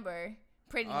 What December,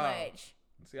 pretty Oh. much.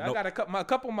 See, I Nope. got a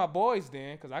couple of my boys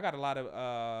then, because I got a lot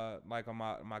of like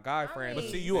my guy friends. but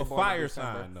mean- see, you a They born in fire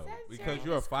December. sign though, because Sagittarius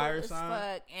you're a is fire cool as sign.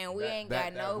 fuck, and we ain't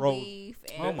that got no rose- beef.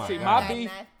 Oh And my See, we God. my got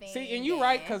beef. nothing, See, and you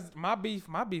right, man. because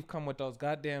my beef come with those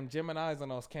goddamn Geminis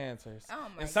and those Cancers. Oh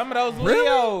my and some of those God. Really?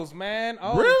 Leos, man.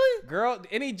 Oh, Really? Girl,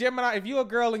 any Gemini, if you a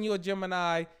girl and you a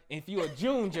Gemini, if you a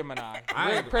June Gemini,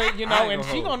 I ain't- and I ain't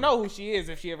she gonna gonna know who she is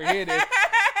if she ever hear this.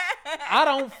 I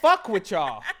don't fuck with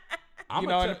y'all.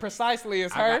 I'ma and precisely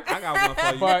it's her. I got one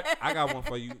for you. But- I got one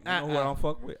for you. You know who I don't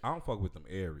fuck with? I don't fuck with them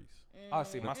Aries. Oh,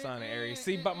 see, my son an Aries.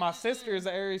 See, but my sister is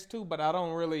an Aries too, but I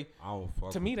don't really. I don't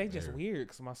fuck. To me, with they them just Aries. weird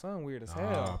because my son weird as Nah,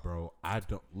 hell. bro. I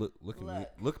don't look at me. Look,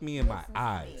 Look me in my listen to me.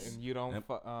 eyes. And you don't.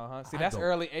 And- See, I that's don't-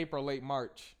 early April, late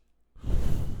March.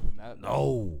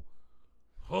 No.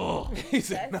 Oh, He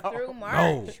said That's no. through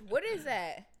March. What is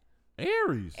that?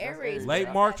 Aries. Aries. Late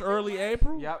bro. March, early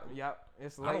April. Yep.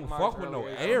 It's late I don't March, fuck with early no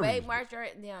April. Aries. Late March or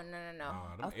no. Nah,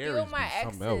 A them few Aries of my be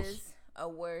something else. exes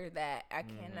were that I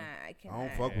cannot. I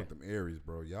don't fuck with them Aries,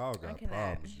 bro. Y'all got cannot.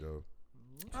 problems, yo.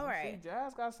 All right. See,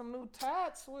 Jazz got some new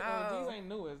tats. Oh. These ain't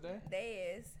new, is they?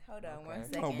 They is. Hold on one Okay.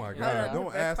 second. Oh my Hold God! on. Don't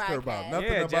First ask her about podcast. nothing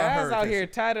Yeah, about Jazz her. out 'cause here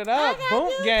tatted up. got Boom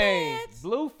new game. tats.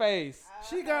 Blue face.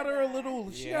 She got her a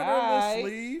little. She got her Yeah, a aight. little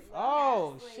sleeve.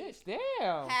 Oh, Half shit. sleeve.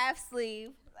 Damn. Half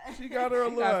sleeve. She got her a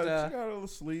She little. got the- She got her little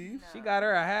sleeve. She got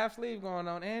her a half sleeve going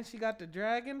on, and she got the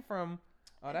dragon from.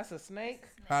 Oh, that's a snake.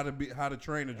 How to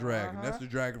train a dragon. Uh-huh. That's the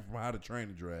dragon from How to Train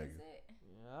a Is Dragon. it?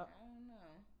 Yep. I don't know.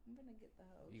 I'm gonna get the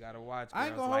hoe. You gotta watch I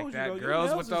ain't girls gonna like hold you, that. though. Your Girls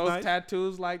nails with is those nice.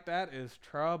 tattoos like that is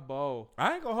trouble.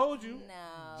 I ain't gonna hold you.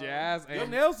 No. Jazz Your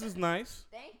and nails is nice.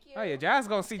 Thank you. oh yeah, Jazz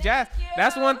gonna see Thank Jazz. you.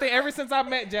 That's one thing. Ever since I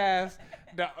met Jazz,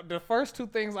 the first 2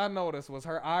 things I noticed was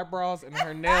her eyebrows and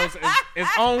her nails is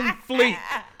on fleek.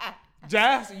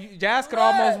 Jazz could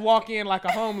almost walk in like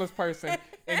a homeless person,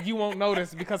 and you won't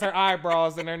notice because her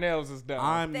eyebrows and her nails is done.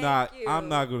 I'm Thank not. you. I'm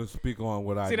not gonna speak on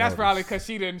what I. See, that's noticed. probably because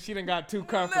she didn't got too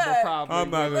comfortable. Look. Probably. I'm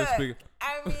not gonna Look. speak.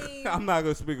 I mean, I'm not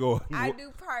gonna speak on. I do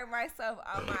pride myself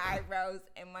on my eyebrows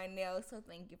and my nails, so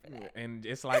thank you for that. And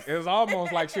it's like it was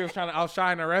almost like she was trying to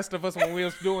outshine the rest of us when we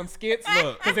was doing skits.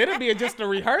 Because it'd be just a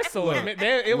rehearsal.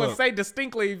 It would say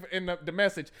distinctly in the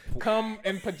message, "Come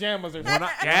in pajamas" or something.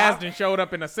 Jazz then showed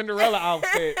up in a Cinderella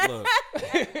outfit. Look,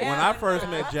 when I first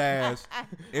met Jazz,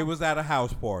 it was at a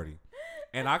house party.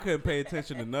 And I couldn't pay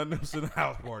attention to nothing else in the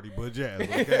house party but Jazz,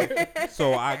 okay?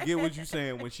 So I get what you're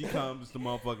saying when she comes to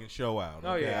motherfucking show out. Okay?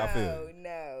 Oh, yeah. I feel it.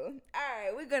 No. All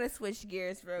right, we're going to switch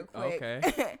gears real quick.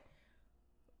 Okay.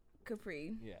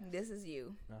 Capri, Yes. this is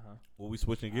you. What we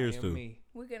switching gears to? Me.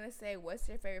 We're going to say, what's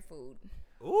your favorite food?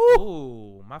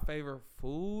 Ooh, my favorite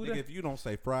food. Nigga, if you don't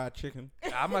say fried chicken.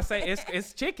 I must say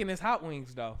it's chicken. It's hot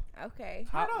wings though. Okay.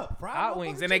 Hot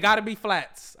wings, and they gotta be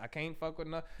flats. I can't fuck with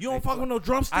no. You don't fuck with no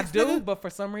drumsticks, I do, nigga? but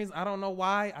for some reason I don't know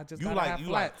why. I just You gotta like- have you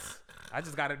flats. I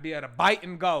just gotta be able to bite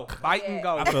and go, and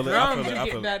go. I feel it, I Drums, feel it, I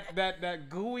you feel get that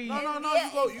gooey. No, Yeah,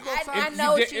 you go. I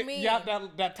know what you get- mean. Yeah,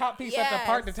 that top piece at the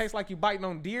part that tastes like you biting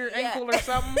on deer ankle or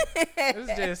something.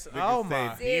 It's just oh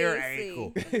my deer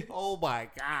Seriously. ankle. Oh my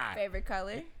god. Favorite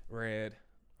color? red.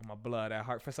 My blood at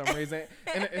heart for some reason,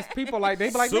 and it's people like they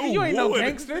be like, So nigga, you ain't no what?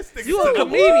 gangster, This nigga you a said,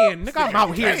 comedian, nigga. I'm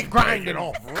out here grinding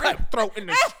off cutthroat in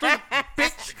the street,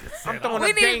 bitch. I'm throwing We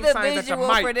a need gang the signs at the visual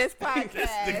for mic. this podcast.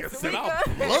 Nigga We said go-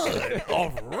 I'm blood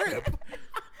off rip.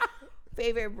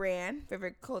 Favorite brand?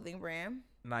 Favorite clothing brand?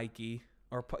 Nike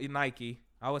or Nike.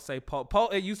 I would say Polo.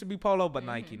 It used to be Polo, but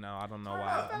Nike now. I don't know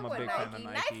why. I'm a big fan of Nike.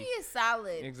 Nike is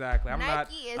solid. Exactly. I'm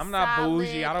Nike not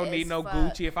bougie. solid I don't need as no fuck.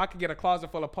 Gucci. If I could get a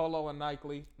closet full of Polo and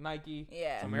Nike.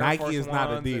 Yeah. Some Air Nike Force is not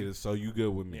Ones Adidas, so you good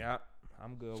with me. Yeah,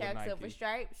 I'm good with Checks Nike. over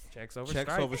stripes. Checks over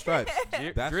Checks stripes. over stripes.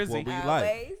 That's Drizzy. what we like.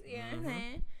 Always.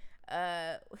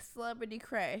 Yeah. Celebrity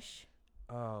crush.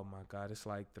 Oh my God, it's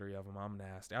like 3 of them. I'm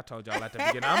nasty. I told y'all at the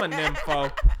beginning. I'm a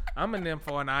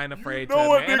nympho. And I ain't afraid to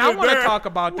what, admit. And I nigga, want to that- talk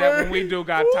about that when we do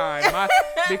got time.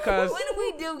 Because When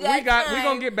we do we time,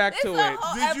 gonna get back this to a it.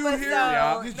 whole Did you hear?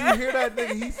 episode. Did you hear that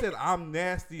nigga? He said I'm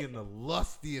nasty in the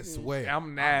lustiest way.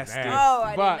 I'm nasty. Oh,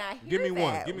 I But did not hear give me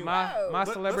one. that. Give me my Whoa. my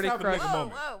Let- celebrity let's have a crush. nigga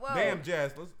moment. Whoa. Damn,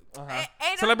 Jazz. Let's, Ain't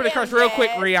no Celebrity damn crush, real quick,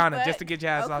 Jazz, Rihanna, but- just to get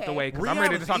Jazz out the okay. way, because I'm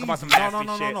ready to talk about some Rihanna's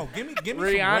nasty easy. shit. No. Give me some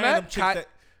Rihanna, random chicks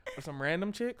that. some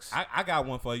random chicks. I got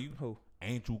one for you. Who?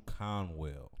 Angel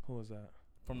Conwell Who was that?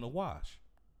 from The Wash.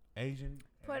 Asian.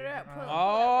 Put it up. Put it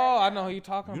Oh, up. I know who you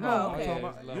talking You know about. what I'm okay. talking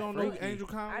about? You don't know who Angel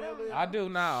Conwell is? I do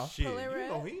now. Shit, Pull it you up.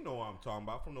 know he know what I'm talking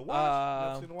about from The Wash.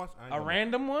 Never seen The Wash? I ain't A know.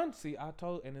 random one? See, I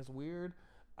told, and it's weird.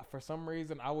 For some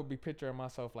reason, I would be picturing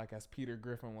myself like as Peter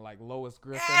Griffin with like Lois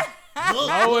Griffin.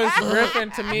 Lois Griffin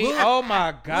to me. Oh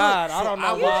my God, I don't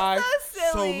know so why.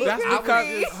 So silly. look, That's I was because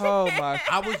just- oh my.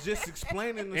 I was just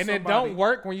explaining to And somebody. it don't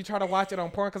work when you try to watch it on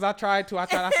porn. Cause I tried to. I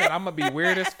said I'm gonna be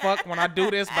weird as fuck when I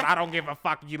do this, but I don't give a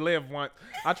fuck. You live once.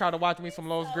 I tried to watch me some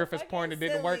Lois Griffith's porn. It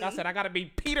didn't work. I silly. said I gotta be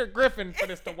Peter Griffin for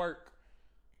this to work.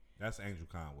 That's Angel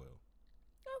Conwell.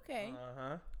 Okay.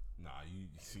 huh. Nah, you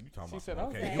see, you talking She about said, some-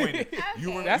 okay. You ain't.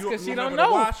 You, That's you- because you she don't remember The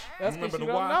know. Wash? That's You because remember she The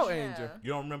don't Wash? know, Angel. You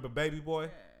don't remember Baby Boy?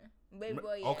 Baby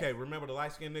boy, yeah. Okay, remember the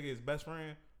light skinned nigga, his best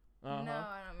friend? No, I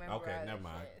don't remember. Okay, all never that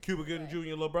mind. shit. Cuba Gooding Jr.,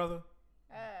 little brother?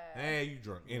 Uh, Hey, you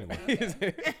drunk. Anyway.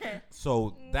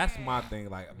 So that's my thing.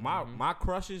 Like, my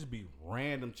crushes be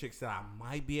random chicks that I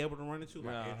might be able to run into.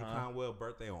 Like Andrew Conwell,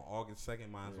 birthday on August 2nd.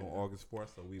 Mine's on August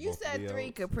 4th. So we You both said Leos.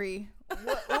 3, Capri.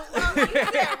 What, you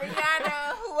said Rihanna.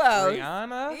 Who else?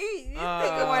 Rihanna. You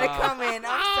nigga want to come in.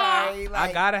 I'm sorry. Like,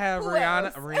 I gotta have who Rihanna.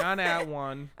 else? Rihanna at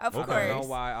 1. Of I course. don't know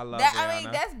why I love That, Rihanna. I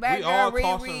mean, that's We bad all girl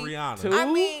tossing Riri. Rihanna. Two? I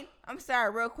mean, I'm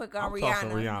sorry, real quick on I'm Rihanna. tossing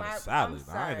Rihanna salad. I'm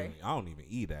sorry. I don't even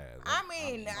eat ass. I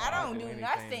mean, I don't do anything.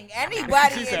 nothing.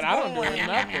 Anybody She is said, I don't do going.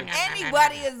 nothing.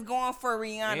 Anybody is going for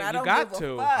Rihanna. Yeah, I you don't got give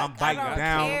to. a fuck. I'm biting I don't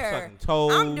down, care. sucking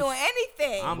toes. I'm doing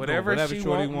anything. I'm Whatever doing she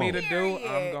shorty want me to do,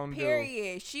 I'm gonna do.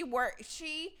 Period.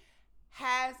 She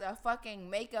has a fucking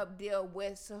makeup deal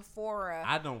with Sephora.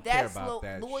 I don't care That's about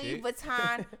that Louis shit.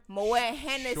 Vuitton, Moet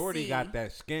Hennessy. Shorty got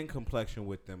that skin complexion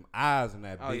with them eyes and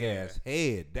that Oh, big yeah. ass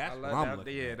head. That's I what love I'm that.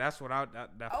 looking Yeah, at. that's what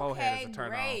that forehead Okay, is a turn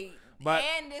great. on. But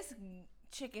and this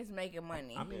chick is making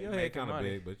money. I mean, Yeah, your head making kind of money.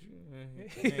 big, but you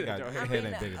ain't got your I head mean,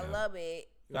 ain't big a enough. little bit.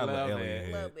 You got a little Love alien it.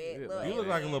 head. Little bit. Little You look like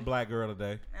a alien. little black girl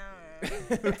today.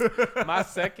 my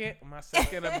second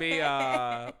would be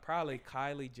probably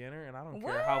Kylie Jenner, and I don't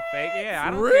care how fake. Yeah,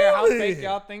 I don't care how Really? fake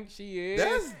y'all think she is.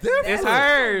 That's different. It's That's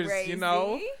hers, crazy. you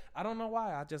know. I don't know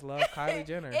why. I just love Kylie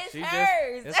Jenner. It's she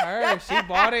hers. It's hers. She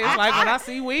bought it. It's like when I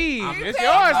see weed. I'm It's paid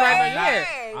yours for right it. now. Yeah.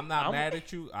 Yes. I'm not mad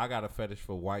at you. I got a fetish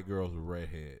for white girls with red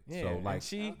head. Yeah, So and like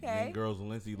she- Okay. mean girls with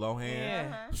Lindsay Lohan.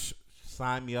 Yeah.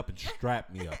 Sign me up and strap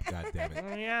me up. God damn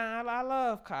it. Yeah, I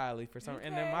love Kylie for some.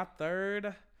 And then Okay. my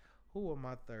third, Who would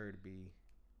my third be?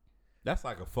 That's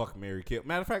like a fuck, marry, kill.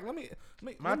 Matter of fact, let me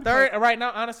My third right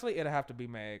now, honestly, it'd have to be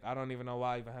Meg. I don't even know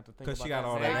why I even have to think about because she got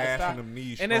all Meg. that ass and them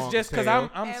knees. And it's just because I'm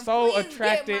and so please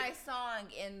attracted. Get my song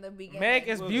in the beginning. Meg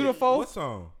is beautiful. What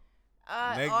song?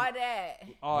 Meg,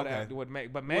 all Okay. that with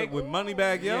Meg, but Meg with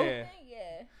Moneybag Yo. Yeah.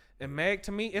 And Meg,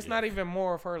 to me, it's not even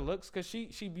more of her looks because she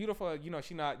beautiful. You know,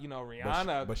 she not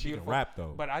Rihanna, but she can beautiful. rap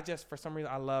though. But I just for some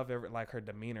reason I love like her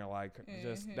demeanor, like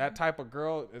just that type of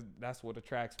girl. That's what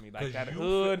attracts me, like that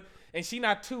hood. And she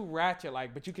not too ratchet,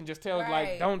 like, but you can just tell,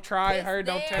 like, don't try her,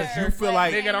 don't test her. You feel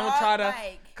like nigga, don't try to,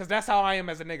 cause that's how I am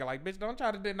as a nigga. Like, bitch, don't try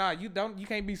to deny. You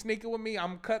can't be sneaky with me.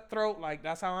 I'm cutthroat. Like,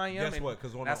 that's how I am. Guess what?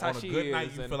 Because on a good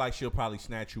night, you and feel like she'll probably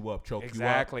snatch you up, choke you up.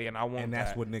 Exactly, and I want and that.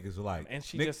 that's what niggas are like. And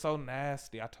she just so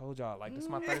nasty. I told y'all, like, this is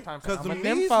my third time. Because I'm a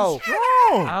the knees nympho. is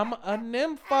strong. I'm a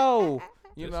nympho.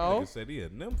 You this know, nigga said he a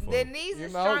nympho. The knees you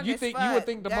is know, strong you as think fuck. you would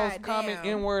think the God most common damn.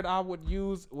 N word I would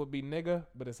use would be nigga,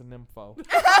 but it's a nympho. You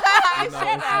know,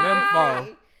 Shut it's up, nympho.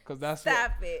 Ray. Cause that's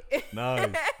Stop it.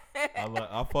 Nice.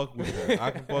 I fuck with that.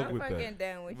 I can fuck I'm with fucking that.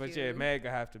 done with But you. yeah, Meg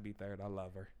will have to be third. I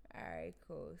love her. All right,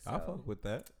 cool. So I fuck with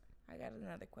that. I got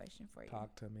another question for you.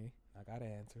 Talk to me. I got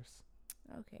answers.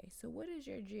 Okay, so what is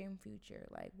your dream future?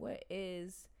 Like, what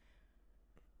is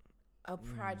a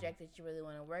project that you really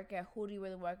want to work at? Who do you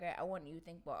really work at? I want you to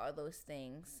think about all those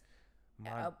things.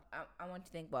 I want you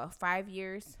to think about 5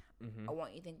 years. I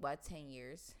want you to think about 10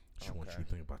 years. I just want you to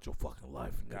think about your fucking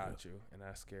life. Got you, and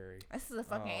that's scary. This is a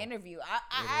fucking interview.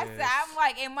 It is. I'm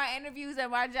like, in my interviews at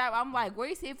my job, I'm like, where do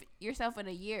you see yourself in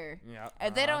a year? Yeah.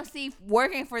 If they don't see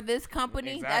working for this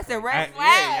company, that's a Exactly. red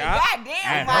flag. God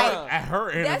damn, like, At her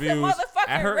that's a interviews,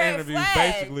 motherfucking red flag.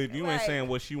 basically, if you ain't Like- saying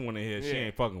what she want to hear, she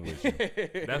ain't fucking with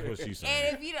you. That's what she's saying.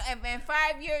 And if you don't, if in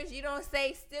 5 years you don't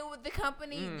stay still with the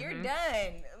company, you're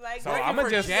done. Like, So working I'ma for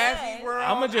just- Jazzy World.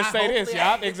 I'm gonna just I say hope this,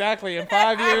 that- y'all. Exactly. In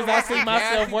 5 years, I see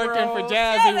myself Jazzy working for World.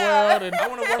 Jazzy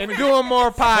World and doing more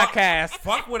podcasts.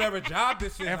 Fuck whatever job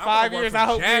this is. In I'm 5 gonna years, work I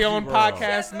for hope we Jazzy on World.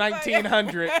 podcast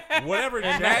 1900. Whatever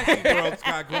Jazzy World's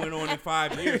got going on in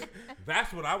 5 years,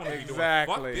 that's what I want to be doing.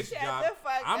 Exactly. Fuck this Shut job. the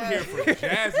fuck I'm up. here for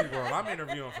Jazzy World. I'm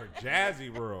interviewing for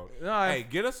Jazzy World. No, Hey,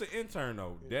 get us an intern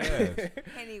though, deadass.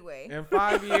 Anyway. In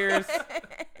 5 years,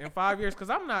 because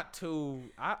I'm not too,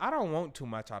 I don't want too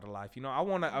much out of life. You know, I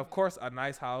want, of course, a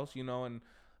nice house, you know, and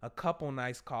a couple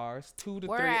nice cars, 2 to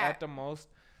Where 3 at? at the most.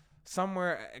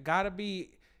 Somewhere, gotta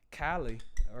be Cali.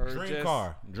 Or Dream just,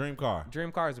 car. Dream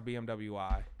car is a BMW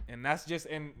i. And that's just,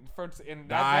 and The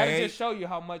that i8? just show you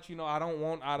how much, you know, I don't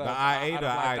want out of The i8 out or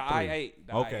of, like, i3? the i8.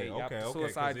 The Okay, i8, yep, okay, the okay.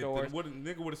 Suicide doors.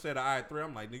 Nigga would have said the i3.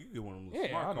 I'm like, nigga, you get one of them little Yeah,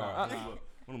 smart I know. cars.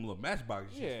 One of them little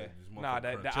matchboxes. Yeah. Nah, Nah,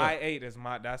 the i8 is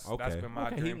my, that's been my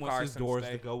dream he car wants his since doors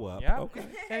day. to go up. Yeah. Okay.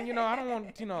 And you know, I don't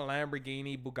want, you know,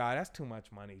 Lamborghini, Bugatti. That's too much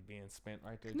money being spent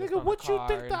right there. just Nigga, on what the you car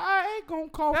think the and- i8 gonna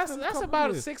cost? That's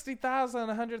about 60,000,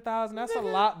 100,000. That's a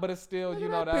Nigga, lot, but it's still, you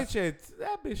know, that's.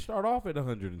 That bitch start off at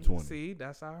 120. See,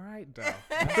 that's all right though.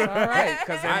 That's all right,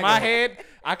 because in my head,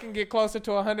 I can get closer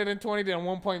to 120 than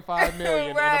 1.5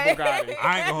 million Right. in a Bugatti.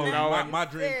 I ain't gonna hold you. know, My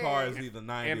dream car is either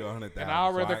 90 or 100,000. And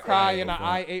I'd rather cry in an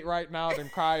i8 right now than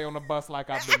cry on a bus like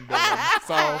I've been doing.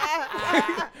 So,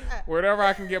 whatever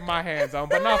I can get my hands on.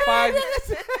 But no,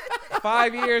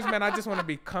 5 years, man, I just want to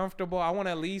be comfortable. I want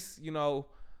to at least, you know,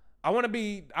 I want to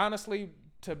be, honestly,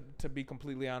 to be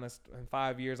completely honest, in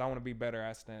 5 years, I want to be better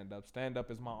at stand-up.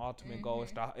 Stand-up is my ultimate goal.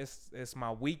 It's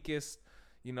my weakest,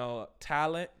 you know,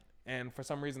 talent. And for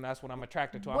some reason, that's what I'm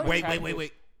attracted to.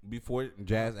 Wait. Before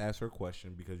Jazz asks her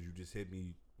question, because you just hit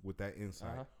me with that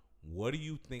insight, what do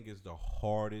you think is the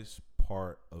hardest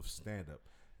part of stand-up?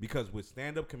 Because with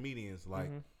stand-up comedians, like,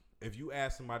 if you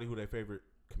ask somebody who their favorite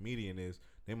comedian is,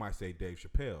 they might say Dave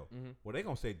Chappelle. Well, they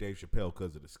gonna say Dave Chappelle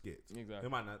because of the skits. Exactly. They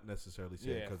might not necessarily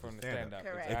say it because of the stand-up.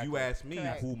 Correct. If you ask me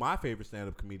who my favorite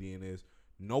stand-up comedian is,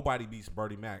 nobody beats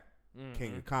Bertie Mac,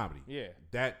 king of comedy. Yeah.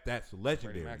 That's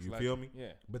legendary. Mac's You feel me?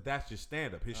 Yeah. But that's just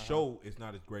stand-up. His show is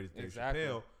not as great as Dave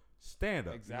Chappelle.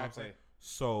 Stand-up. You know what I'm saying?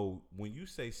 So when you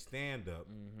say stand-up,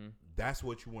 that's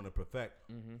what you want to perfect.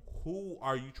 Who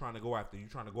are you trying to go after? You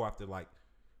trying to go after, like,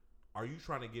 are you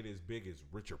trying to get as big as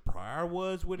Richard Pryor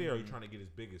was with it? Or are you trying to get as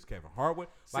big as Kevin Hart with?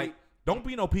 Like, don't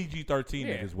be no PG-13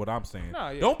 nigga is what I'm saying.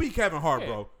 No, Don't be Kevin Hart,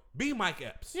 bro. Be Mike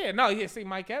Epps. Yeah, no, yeah. See,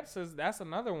 Mike Epps that's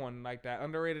another one like that.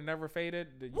 Underrated, never faded.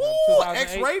 Ooh, 2008.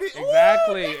 X-rated.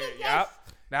 Exactly. Ooh, nigga, Yep.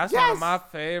 That's one of my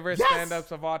favorite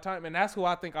stand-ups of all time, and that's who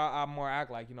I think I more act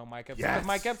like. Mike Epps. Because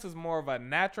Mike Epps is more of a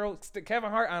natural.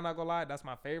 Kevin Hart, I'm not gonna lie, that's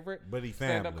my favorite. But he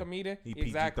stand-up comedian.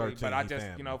 Exactly. But I just,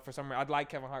 family. For some reason, I like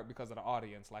Kevin Hart because of the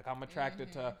audience. Like I'm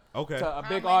attracted to a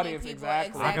big many audience. people,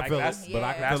 Exactly. I can feel that's it, but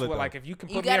I can that's feel it. what, Though. like if you can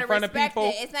You put me in front of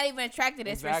people. It's not even attracted.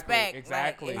 It's respect.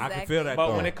 Exactly. Like, I can feel that. But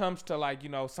though. when it comes to like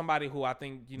somebody who I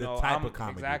think the type of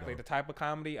comedy, exactly though. the type of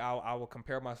comedy, I will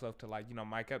compare myself to like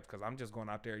Mike Epps because I'm just going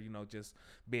out there just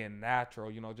being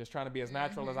natural, just trying to be as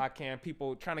natural as I can.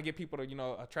 People trying to get people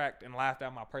to attract and laugh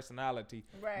at my personality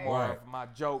more of my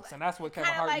jokes, and that's what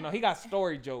Kevin Hart. He got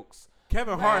story jokes.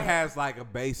 Kevin Hart has like a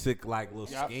basic like little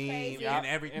scheme and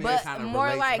everything. But kind of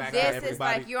more like back this to is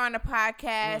everybody. like you're on a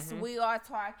podcast, we all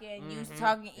talking, you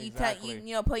talking,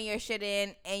 you putting your shit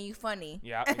in, and you funny.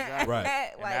 Yeah, exactly.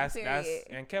 Right. Like, period.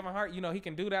 And Kevin Hart, he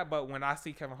can do that. But when I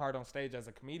see Kevin Hart on stage as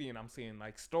a comedian, I'm seeing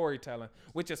like storytelling,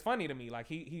 which is funny to me. Like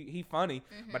he funny,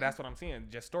 but that's what I'm seeing,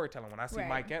 just storytelling. When I see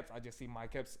Mike Epps, I just see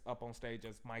Mike Epps up on stage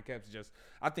as Mike Epps.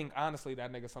 I think honestly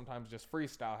that nigga sometimes just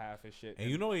freestyle half his shit. And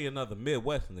he another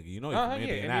Midwest nigga. He's from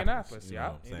Indianapolis.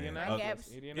 Yeah,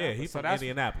 Indianapolis. Yeah, he's from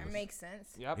Indianapolis. That makes sense.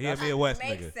 Yep. He a Midwest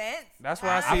Makes nigga. sense. That's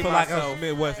where I see I feel like myself us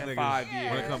Midwest in niggas 5 years.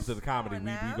 when it comes to the comedy,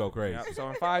 we go crazy. Yep. So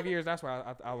in 5 years, that's where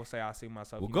I would say I see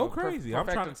myself. Well, go crazy. I'm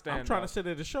trying to sit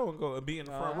at the show and go and be in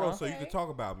the front row so you Okay. can talk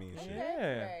about me and shit.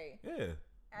 Right. Yeah.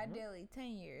 Ideally,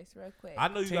 10 years, real quick. I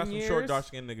know you got 10 some short, years? dark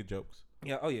skinned nigga jokes.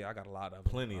 Yeah. Oh yeah, I got a lot of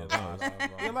them. Plenty of those.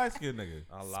 You're a light skinned nigga.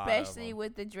 A lot Especially of them.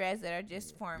 with the dreads that are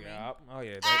just forming. Yep. Oh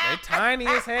yeah, they tiny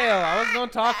as hell. I was gonna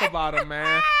talk about them,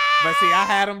 man. But see, I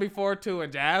had them before too,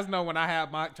 and Jazz know when I had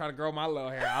trying to grow my little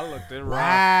hair, I looked it wrong.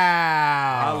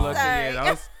 Wow. I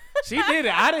looked it. She did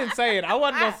it. I didn't say it. I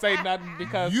wasn't gonna say nothing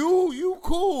because You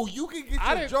cool. You can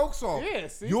get your jokes off. Yeah,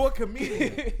 see? You're a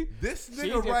comedian. This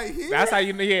nigga right here. That's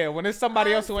how when it's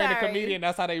somebody I'm else who ain't a sorry. comedian,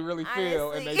 that's how they really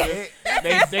feel, and Honestly.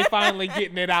 they finally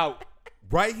getting it out.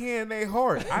 Right here in their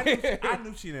heart. I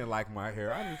knew she didn't like my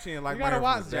hair. I knew she didn't like You my gotta hair.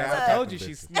 watch Jazz. I told you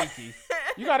she's sneaky.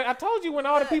 I told you when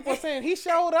all the people saying he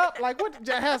showed up. Like what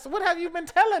have you been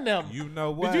telling them? You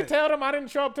know what? Did you tell them I didn't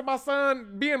show up to my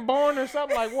son being born or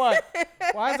something? Like what?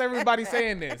 Why is everybody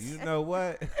saying this? You know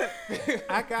what?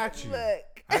 I got you.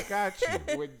 Look. I got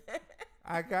you. With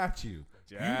I got you.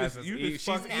 Jazz You she's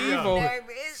fucked me evil. up.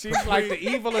 She's like the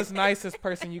evilest, nicest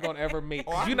person you're gonna ever meet.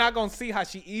 You're not gonna see how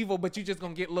she evil, but you just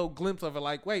gonna get a little glimpse of it.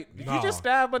 Like, wait, did you just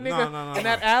stab a nigga in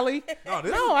that alley?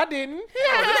 No, I didn't.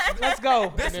 Let's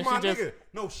go. This And my then nigga.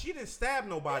 No, she didn't stab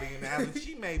nobody in the alley.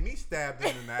 She made me stab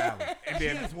them in the alley. She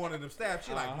just wanted them stabbed.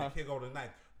 She like, here go the knife.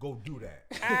 Go do that.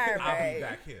 I'll be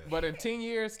back here. But in 10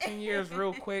 years,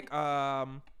 real quick.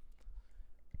 10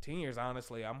 years,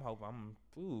 honestly, I'm hoping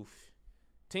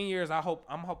 10 years, I'm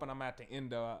hoping I'm at the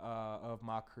end of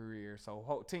my career.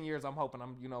 So 10 years, I'm hoping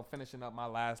I'm, finishing up my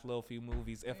last little few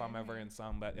movies if I'm ever in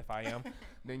some. But if I am,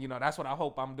 then, that's what I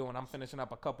hope I'm doing. I'm finishing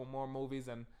up a couple more movies,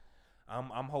 and I'm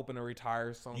hoping to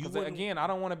retire soon. Because, again, I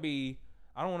don't want to be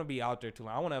out there too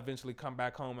long. I want to eventually come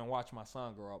back home and watch my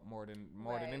son grow up more than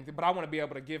anything. But I want to be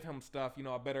able to give him stuff,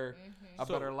 a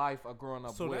better life of growing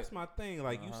up. So with. that's my thing.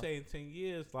 Like you say, in 10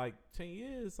 years,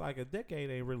 like a decade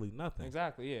ain't really nothing.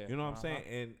 Exactly. Yeah. You know what I'm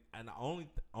saying? And the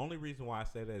only reason why I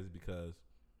say that is because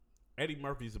Eddie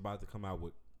Murphy's about to come out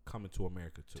with Coming to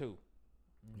America 2.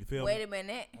 You feel me? Wait a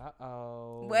minute.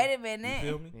 Uh-oh. Wait a minute. You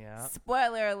feel me? Yeah.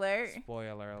 Spoiler alert.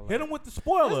 Spoiler alert. Hit him with the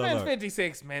spoiler It's been alert.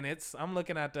 56 minutes. I'm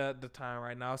looking at the time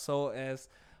right now. So as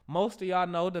most of y'all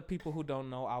know, the people who don't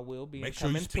know, I will be in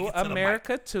Coming to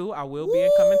America 2. I will be in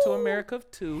Coming to America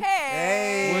 2.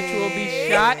 Hey. Which will be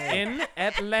shot in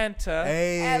Atlanta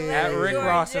at Rick Georgia.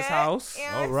 Ross's house.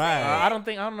 All right. I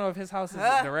don't know if his house is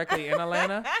directly in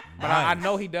Atlanta, but I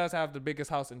know he does have the biggest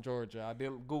house in Georgia. I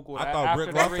did Google that. I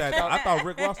thought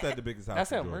Rick Ross had the biggest house.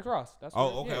 That's in him, Georgia. Rick Ross. That's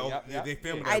okay. Yeah, They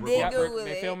filmed it I at did Rick Ross. Google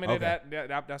They it. filming it at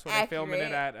that's where they filming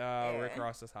it at Rick Yeah.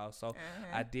 Ross's house. So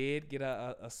I did get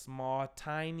a small,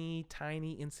 tiny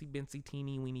itsy bitsy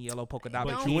teeny weeny yellow polka dot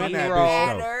But bikini you in that roll.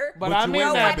 bitch, Matter. But But I'm you in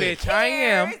in that that bitch. I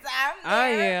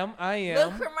am. I am.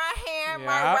 Look for my hand,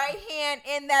 my Yeah. right hand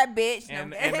in that bitch.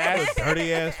 And That that's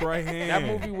dirty ass right hand. that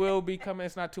movie will be coming.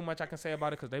 It's not too much I can say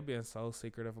about it because they've been so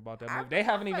secretive about that movie. They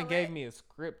haven't even gave me a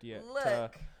script yet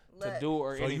to do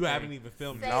or So anything. you haven't even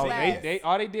filmed it. No, Say they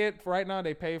all they did for right now,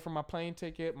 they paid for my plane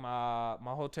ticket, my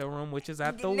hotel room, which is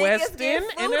at the Niggas Westin get in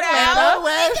food Atlanta. out.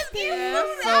 Niggas get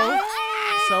food out.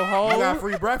 So You got hoes,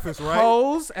 free breakfast, right?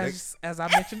 hoes, as I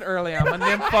mentioned earlier, I'm a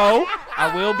nympho.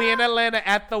 I will be in Atlanta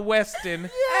at the Westin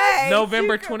Hey,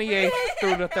 November you can 28th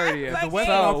through the 30th. Like The West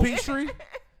So- on Peachtree.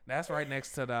 That's right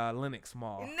next to the Lenox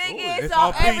Mall. Nigga, it's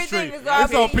all everything is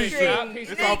all Peachtree.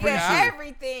 It's all Peachtree.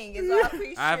 Everything is all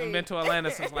Peachtree. I haven't been to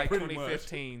Atlanta since like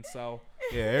 2015, so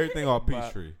yeah, everything all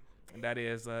Peachtree. That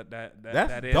is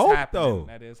that is dope, happening. though.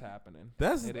 That is happening.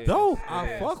 That's it dope. Is.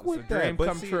 I fuck with that. Dream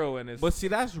come true, and but see,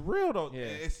 that's real though. Yeah.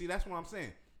 And see, that's what I'm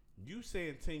saying. You say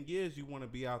in 10 years you want to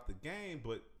be out the game,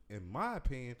 but in my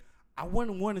opinion, I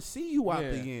wouldn't want to see you out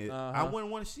the game. I wouldn't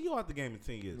want to see you out the game in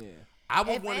 10 years. Yeah. I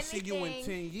would want to see you in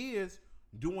 10 years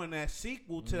doing that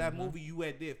sequel to that movie you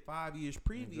had did 5 years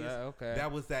previous. Okay.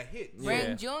 That was that hit.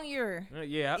 Ring Jr.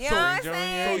 Yeah. You know what I'm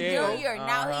saying? Junior.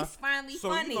 Now he's finally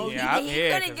funny. You know,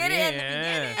 he couldn't get it at the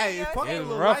beginning. Hey, fucking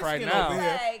little rough light right skin now. over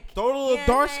here. Throw the little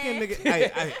dark skin nigga.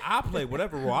 Hey, I play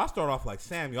whatever role. I start off like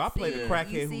Samuel. I play the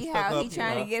crackhead who stuck up. You see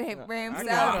how he trying to get it for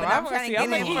himself, and I'm I'm trying to get it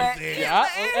for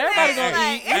everybody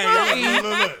gonna eat.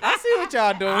 Hey, I see what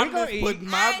y'all doing. I'm just putting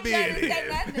my beard in.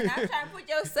 I'm trying to put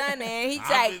your son in. He's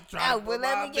like, oh, well,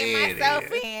 let me get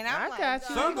myself in. I got you.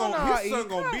 His son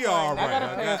gonna be all right. I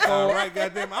gotta pay for all right,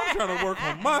 goddamn. I'm trying to work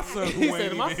on my son who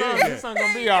ain't even here. His son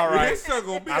gonna be all right. His son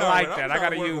gonna be all I right. like that. I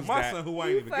gotta use my that. son who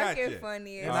ain't even got yet.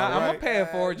 Funny. I'm gonna pay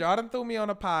it forward. Y'all done threw me on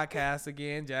a podcast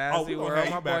again. Jazzy World,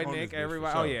 my boy Nick,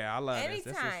 everybody. Oh yeah, I love this.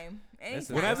 Anytime.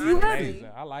 Whenever you ready.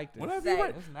 I like this. Whenever you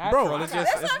ready. It's natural. Bro, it's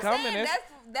just it's coming.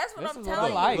 That's what I'm what I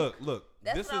telling like. you. Look.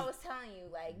 That's what I was telling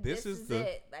you. Like this is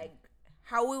it. Like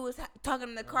how we was talking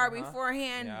in the car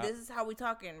beforehand. Yeah. This is how we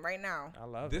talking right now. I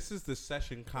love this is the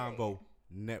Session Convo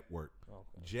Network.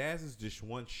 Okay. Jazz is just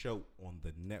one show on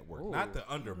the network. Not to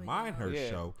undermine her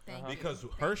show, because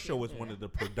her show is one of the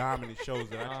predominant shows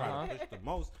that I try to push the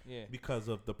most because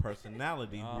of the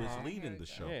personality who is leading the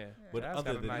show. Yeah. But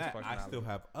other than that, I still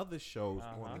have other shows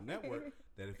on the network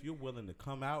that if you're willing to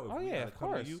come out, if we gotta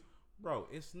come to you, bro,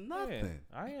 it's nothing.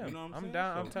 Yeah, I am. You know what I'm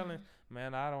down. So, I'm telling,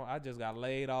 man, I just got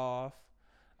laid off.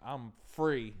 I'm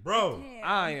free, bro.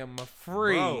 I am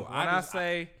free. Bro, when I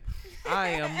say I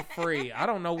am free, I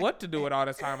don't know what to do with all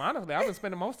this time. Honestly, I've been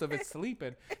spending most of it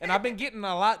sleeping, and I've been getting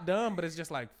a lot done. But it's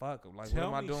just like fuck. Like, what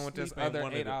am I doing with this other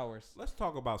 8 hours? Let's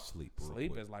talk about sleep.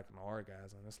 Sleep is like an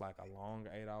orgasm. It's like a long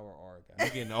 8-hour orgasm. You're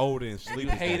getting older and sleep.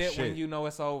 You hate it when you know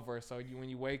it's over. So when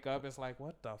you wake up, it's like,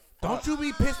 what the fuck? Don't you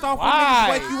be pissed off when niggas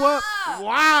wake you up?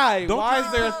 Why? Why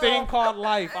is there a thing called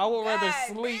life? I would rather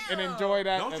sleep and enjoy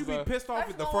that. Don't you be pissed off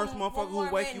at the first motherfucker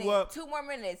who wake you up? 2 more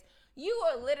minutes. You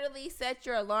will literally set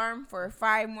your alarm for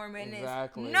 5 more minutes,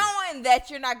 exactly, knowing that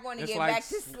you're not going to get back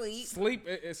to sleep. Sleep.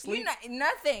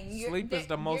 Nothing. Sleep is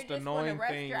the most annoying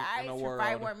thing in the world. For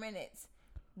 5 more minutes,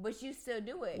 but you still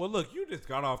do it. Well, look, you just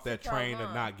got off that train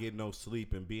of not getting no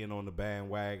sleep and being on the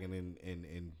bandwagon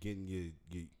and getting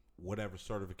your whatever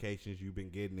certifications you've been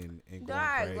getting and going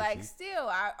crazy. Like still,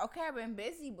 I've been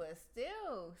busy, but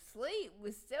still, sleep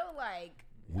was still like.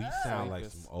 We sound like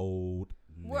some old.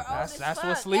 That's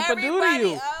what sleep will do to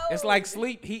you. It's like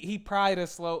sleep. He pride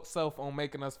himself on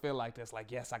making us feel like this.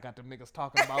 Like, yes, I got them niggas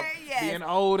talking about being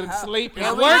old and sleep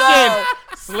is working.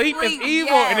 Sleep is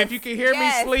evil, and if you can hear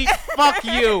me sleep, fuck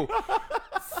you.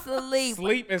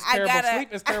 Sleep is terrible.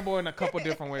 Sleep is terrible in a couple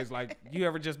different ways. Like, you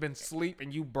ever just been asleep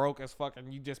and you broke as fuck,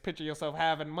 and you just picture yourself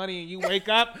having money, and you wake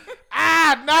up,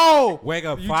 no, wake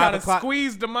up. You try to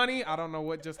squeeze the money. I don't know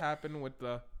what just happened with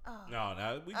the.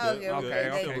 No, we good.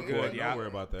 Okay, good. Don't worry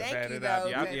about that. Thank you,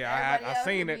 though. I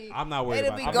seen it. I'm not worried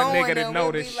about it. I'm a nigga that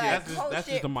know this shit. That's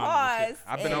just the modern shit.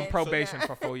 I've been on probation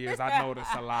for 4 years. I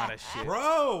noticed a lot of shit.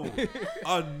 Bro,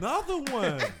 another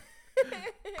one.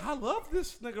 I love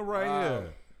this nigga right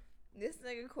here. This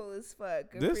nigga cool as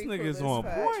fuck. This nigga's on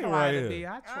point right here.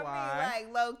 I try. I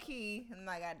mean, like low key. I'm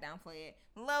not gonna downplay it.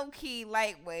 Low key,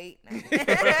 lightweight. Not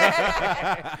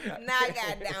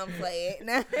gotta downplay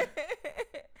it.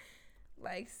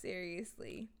 Like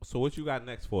seriously. So what you got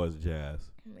next for us, Jazz?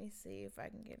 Let me see if I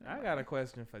can get. I got a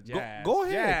question for Jazz. Go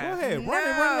ahead. Run it.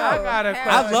 I got a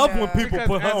question. I love when people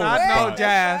put her on. I know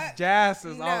Jazz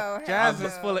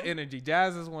is full of energy.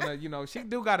 Jazz is one of, she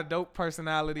do got a dope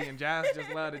personality, and Jazz just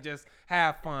love to just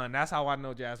have fun. That's how I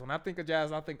know Jazz. When I think of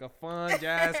Jazz, I think of fun.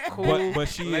 Jazz, cool, but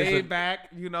she laid back,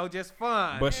 just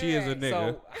fun. But she is a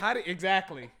nigga. So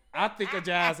exactly? I think of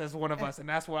Jazz as one of us, and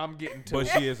that's what I'm getting to. But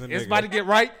she is a nigga. It's about to get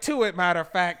right to it. Matter of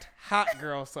fact, Hot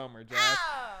Girl Summer, Jazz.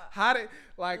 How did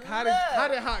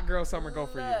Hot Girl Summer go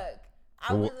for you?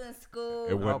 I was in school.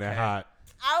 It wasn't that hot.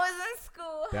 I was in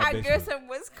school. Hot Girl Summer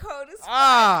was cold as fuck.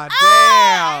 Damn.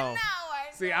 I know.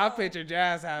 See, I picture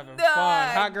Jazz having fun.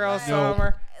 Hot Girl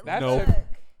Summer.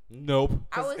 Nope.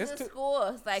 I was in school.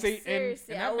 It's like,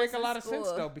 seriously. And that make a lot of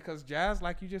sense, though, because Jazz,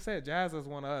 like you just said, Jazz is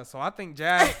one of us. So I think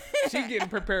Jazz, she getting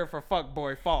prepared for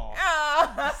fuckboy fall.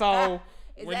 So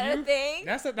Is that a thing?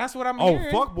 That's what I'm Oh,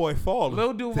 hearing. Fuckboy Fall.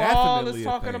 Lil Duval Definitely is a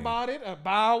talking thing. about it.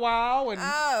 Bow Wow and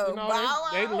Bow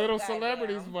they Wow. little Goddamn.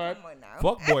 celebrities, but Come on now.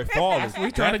 Fuckboy Fall is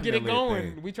we trying to get it definitely a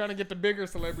going. thing. We trying to get the bigger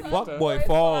celebrities. Fuckboy Fall.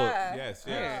 Fall. Yes,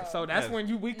 Yeah, yes. so that's Yes.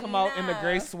 when we come out in the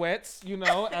gray Nah. sweats,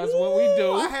 as what we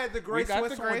do. I had the gray We got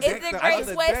sweats the on gray- deck Is it the great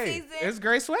other sweat day. season? It's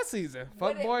gray sweat season.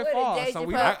 Fuck boy fall. So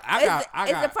we I got-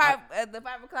 It's the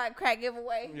 5 o'clock crack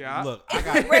giveaway. yeah. Look,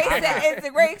 It's the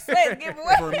great sweat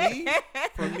giveaway.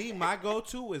 for me, my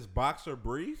go-to is boxer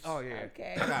briefs. Oh yeah.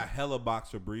 Okay. I got hella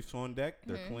boxer briefs on deck.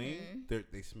 They're clean.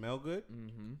 They smell good.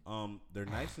 They're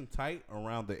nice and tight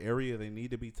around the area they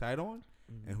need to be tight on.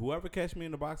 And whoever catch me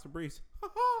in the boxer briefs,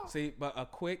 See, but a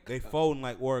quick they folding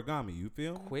like origami. You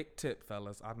feel me? quick tip,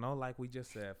 fellas. I know, like we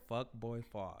just said, fuck boy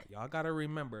fall. Y'all gotta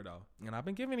remember though. And I've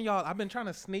been trying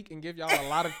to sneak and give y'all a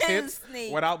lot of tips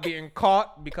Sneak. without being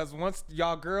caught, because once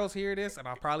y'all girls hear this, and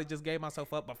I probably just gave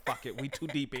myself up, but fuck it, we too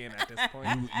deep in at this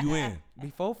point. You in?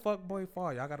 Before fuck boy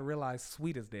fall, y'all gotta realize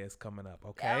Sweetest Day is coming up,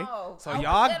 okay? Yo, So I was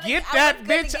y'all gonna- get I that was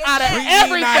gonna bitch get out of that.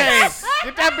 everything. Nice.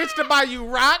 Get that bitch to buy you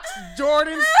rocks,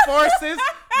 Jordans, Forces,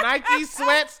 Nike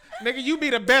sweats. Nigga, you be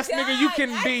the best nigga you can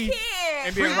God, I be. can't.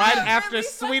 And then I right really after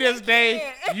fucking Sweetest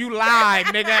Day, can't. you lied,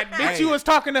 nigga. Bitch, Hey. you was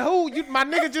talking to who? My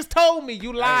nigga just told me.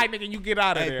 You lied, nigga. You get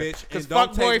out of Hey, there. bitch, Because and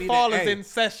don't take Fuckboy me Fall to- is hey. in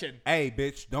session. Hey,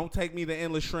 bitch, don't take me to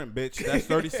Endless Shrimp, bitch. That's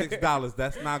 $36.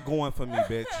 That's not going for me,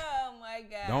 bitch. Oh my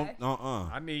god.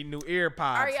 Don't. I need new ear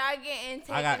pods. Are y'all getting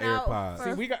taken I got out AirPods. for,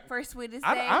 See, we got- for Sweetest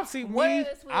I- Day? I've seen what me- are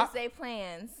the Sweetest Day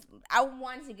plans? I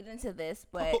wanted to get into this,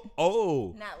 but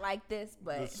Oh, not like this.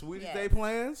 But the Sweetest yes. Day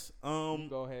plans.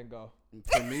 Go ahead and go.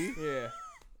 For me, Yeah.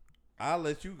 I'll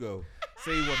let you go.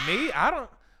 See, with me, I don't.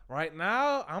 Right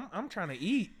now, I'm trying to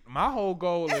eat. My whole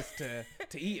goal is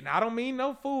to eat, and I don't mean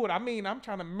no food. I mean I'm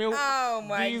trying to milk Oh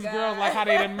my these God. girls like how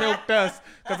they done milked us.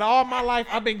 Cause all my life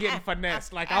I've been getting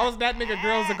finessed. Like I was that nigga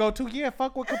girls that go to, yeah,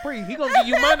 fuck with Capri. He gonna give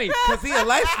you money. Cause he a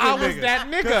light skinned I nigga. was that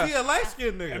nigga. Cause he a light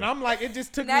skinned nigga. And I'm like, it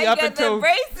just took Now me you up got until the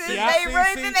braces. See, They I-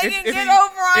 really see, think they can it's- get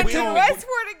over on we to on- West for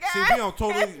the See, guy. we on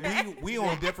totally we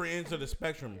on different ends of the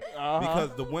spectrum.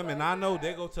 Because the women I know,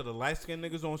 they go to the light skinned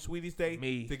niggas on Sweetie's Day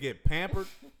Me. to get pampered.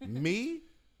 Me,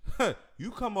 you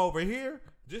come over here,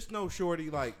 just know, shorty,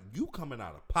 like you coming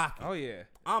out of pocket. Oh yeah.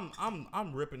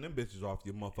 I'm ripping them bitches off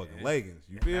your motherfucking leggings.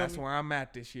 You feel That's me? where I'm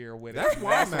at this year with That's it.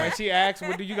 where I'm when at. she asked,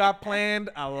 "What do you got planned?"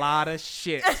 A lot of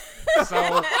shit.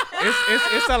 So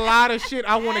it's a lot of shit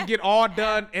I want to get all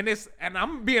done, and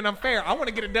I'm being unfair. I want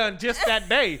to get it done just that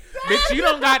day, bitch. You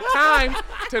don't got time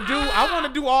to do. I want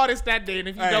to do all this that day, and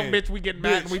if you don't, Hey, bitch, we get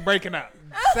mad and we breaking up.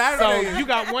 Saturday, So you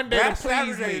got one day to that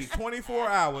please Saturday me. is 24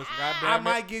 hours. Goddamn I it.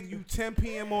 might give you 10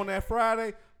 p.m. on that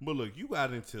Friday, but look, you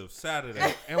got until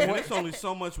Saturday, and there's only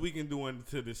so much we can do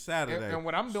until this Saturday. And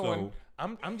what I'm doing,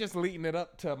 I'm just leading it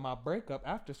up to my breakup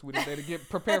after Sweetest Day to get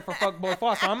prepared for Fuckboy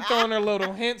Fall. So I'm throwing her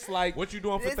little hints like what you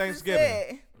doing for This is Thanksgiving?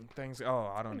 it. things.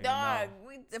 Oh, I don't even Dog,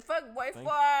 know. the fuck boy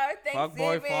fall,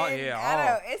 Thanksgiving. fall, yeah,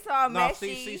 I don't, it's all No,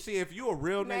 messy. see, if you a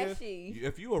real nigga, Messy.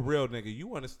 if you a real nigga,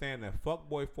 you understand that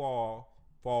Fuckboy Fall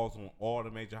falls on all the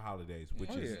major holidays,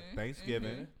 which is yeah.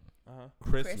 Thanksgiving, Uh-huh.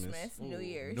 Christmas, New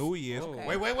Year's. New Year's.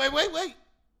 Okay. Wait.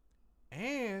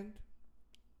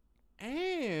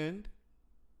 And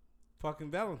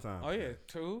fucking Valentine's. Oh yeah, Day.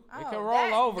 two. It Oh, can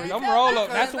roll over. that's I'm a- roll that's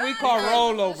over. That's a- what we call that's a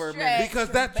rollover, stretch. man. Because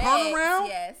that Bags, turnaround,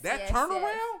 yes, that yes, turnaround,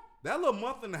 yes. that little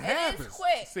month and a half It is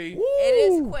quick. See,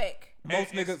 It is quick.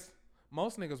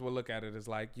 most niggas will look at it as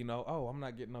like, oh, I'm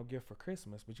not getting no gift for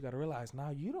Christmas, but you got to realize now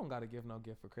you don't got to give no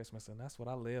gift for Christmas, and that's what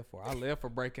I live for. I live for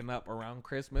breaking up around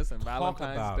Christmas and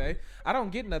Valentine's about Day. it. I don't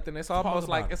get nothing. It's almost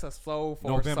like about it's a soul for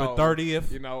November a soul.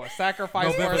 30th. A sacrifice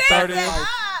November for a 30th. sacrifice.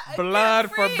 Ah,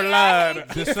 Blood for Kid blood.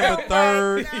 Kypree. December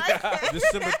 3rd.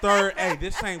 December 3rd. Hey,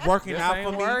 this ain't working This out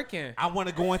ain't for working. me. I want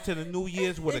to go into the New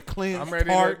Year's with a cleansed I'm ready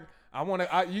heart. to. I want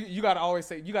to. You got to always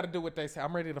say. You got to do what they say.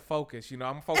 I'm ready to focus.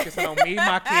 I'm focusing on me,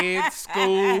 my kids,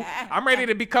 school. I'm ready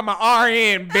to become an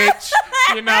RN, bitch.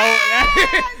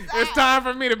 It's time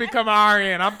for me to become an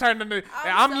RN. I'm turning to.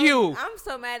 I'm you. I'm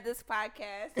so mad at this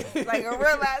podcast. It's like a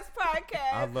real ass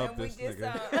podcast. I love and we this just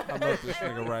nigga. I love this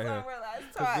nigga right here. Real ass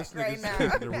 'Cause talk this right nigga's now.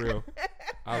 keeping it real.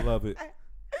 I love it.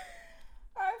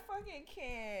 I fucking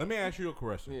can't. Let me ask you a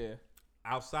question. Yeah.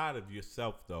 Outside of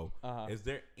yourself, though, Uh-huh. is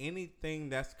there anything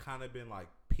that's kind of been like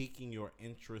piquing your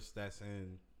interest that's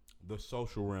in the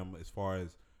social realm as far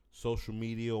as social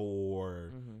media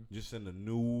or just in the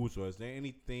news? Or is there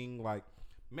anything like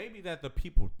maybe that the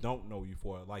people don't know you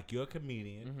for? Like you're a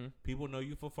comedian, people know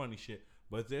you for funny shit,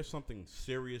 but is there something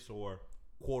serious or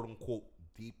quote unquote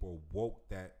deep or woke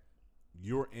that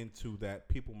you're into that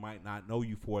people might not know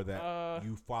you for that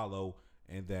you follow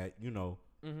and that,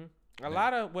 A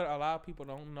lot of people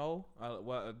don't know.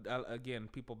 Again,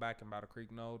 people back in Battle Creek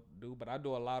do, but I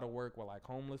do a lot of work with like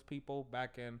homeless people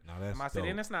back in my city,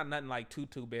 and it's not nothing like too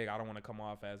big. I don't want to come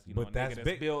off as a nigga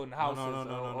that's building houses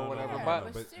or whatever.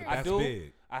 But I do.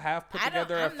 Big. I have put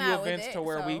together a few events to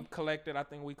where we collected. I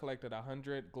think we collected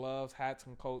 100 gloves, hats,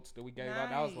 and coats that we gave out.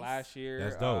 That was last year.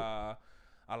 That's dope.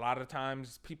 A lot of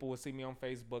times people would see me on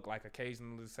Facebook, like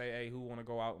occasionally say, hey, who want to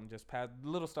go out and just pass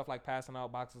little stuff like passing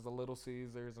out boxes of Little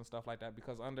Caesars and stuff like that.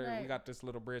 Because we got this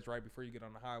little bridge right before you get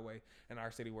on the highway in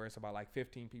our city where it's about like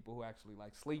 15 people who actually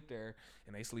like sleep there.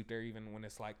 And they sleep there even when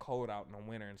it's like cold out in the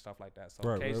winter and stuff like that. So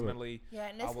occasionally, yeah,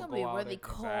 and it's going to be really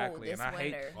cold this and I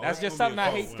hate, winter. That's just something I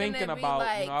hate thinking about.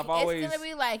 Like, I've always. It's going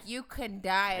to be like you could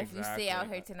die if you stay out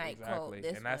here tonight cold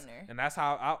this winter. And that's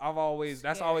how I've always,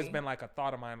 that's always been like a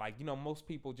thought of mine. Like, most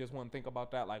people just want to think about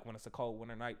that, like when it's a cold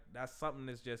winter night. That's something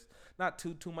that's just not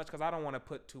too much, because I don't want to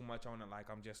put too much on it,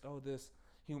 like I'm just this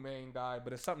humane guy,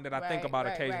 but it's something that I think about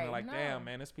occasionally, like damn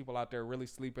man, there's people out there really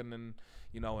sleeping in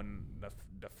in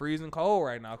the freezing cold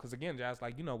right now, because again, just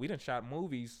like we done shot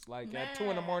movies like at 2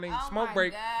 a.m. smoke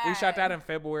break. God. We shot that in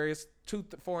February. It's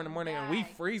 4 a.m. and we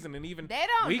freezing, and even they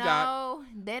don't know.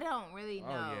 They don't really know.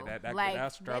 Oh yeah,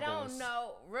 that struggle. They don't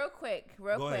know. Real quick.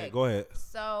 Go ahead.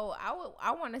 So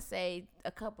I want to say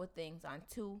a couple things on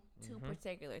two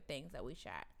particular things that we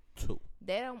shot.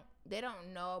 They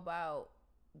don't know about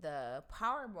the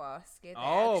Powerball skit that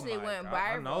actually went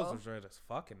viral. My nose was red as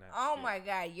fuck in that. Oh my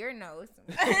God, your nose.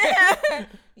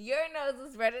 Your nose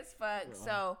was red as fuck.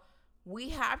 So we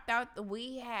hopped out.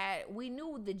 We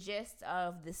knew the gist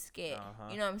of the skit.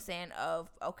 You know what I'm saying? Of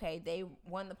okay, they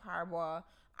won the Powerball.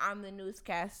 I'm the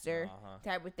newscaster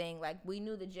type of thing. Like we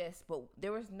knew the gist, but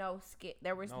there was no skit.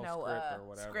 There was no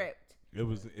script. It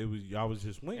was y'all was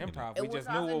just winging improv. We just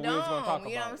knew what we was gonna talk about.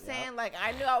 You know what I'm saying? Like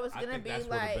I knew I was gonna be that's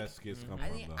like. Where the best skits come from,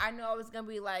 I knew I was gonna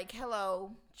be like,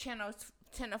 hello, channel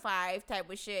 10 to 5 type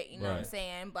of shit. You know what I'm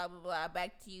saying? Blah blah blah.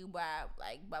 Back to you by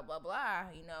like blah blah blah.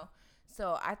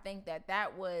 So I think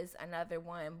that was another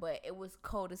one, but it was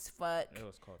cold as fuck. It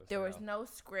was cold as There was no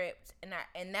script,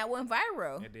 and that went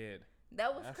viral. It did.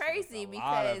 That was crazy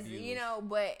because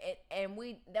but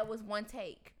that was one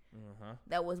take.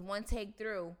 That was one take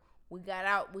through. We got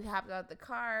out. We hopped out the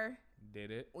car.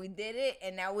 We did it,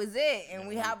 and that was it. And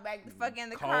we hopped back the fuck in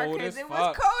the car because it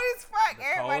was cold as fuck.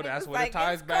 Everybody that's was what like, it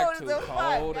ties back to.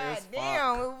 Cold as fuck.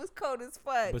 Damn, it was cold as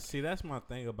fuck. But see, that's my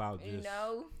thing about just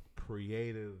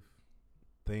creative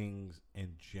things in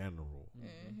general.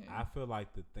 I feel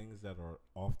like the things that are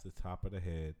off the top of the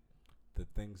head, the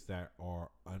things that are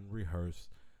unrehearsed,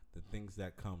 the things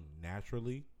that come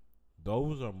naturally,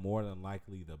 those are more than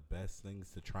likely the best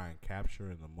things to try and capture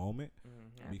in the moment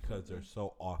because they're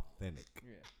so authentic.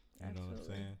 Yeah, you know what I'm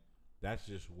saying? That's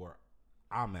just where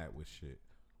I'm at with shit.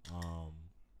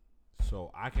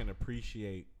 So I can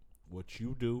appreciate what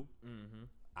you do.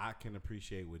 I can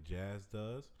appreciate what Jazz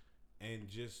does, and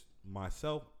just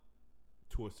myself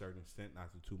to a certain extent,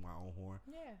 not to toot my own horn.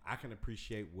 Yeah, I can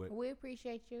appreciate what we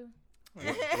appreciate you.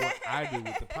 What I do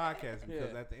with the podcast,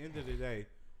 because at the end of the day,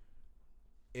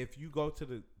 if you go to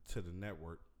the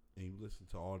network and you listen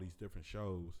to all these different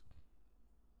shows,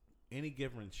 any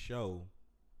given show,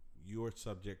 you're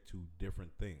subject to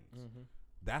different things.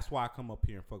 That's why I come up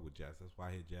here and fuck with Jazz. That's why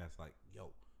I hit Jazz like,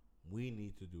 yo, we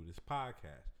need to do this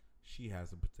podcast. She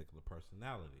has a particular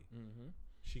personality.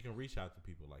 She can reach out to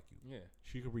people like you. Yeah.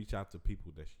 She can reach out to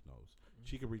people that she knows.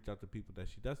 She can reach out to people that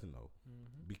she doesn't know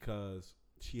because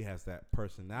she has that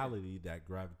personality that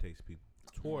gravitates people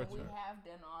towards her. We have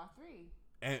done all three.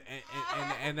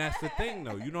 And that's the thing,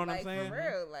 though. You know what I'm saying? For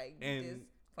real, like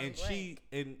and she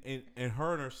and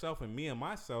her and herself and me and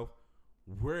myself,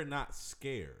 we're not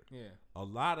scared. Yeah. A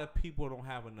lot of people don't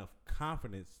have enough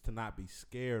confidence to not be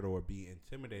scared or be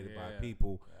intimidated by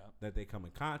people that they come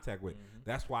in contact with.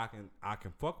 That's why I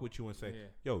can fuck with you and say,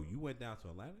 yo, you went down to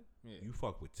Atlanta. You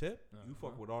fuck with Tip. You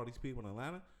fuck with all these people in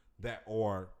Atlanta that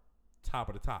are top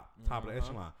of the top of the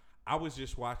echelon. I was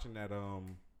just watching that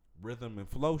Rhythm and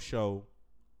Flow show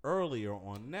earlier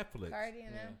on Netflix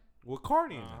with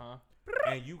Cardi in it.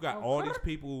 And you got all these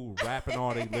people rapping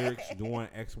all their lyrics, doing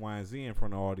X, Y, and Z in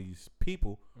front of all these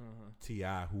people,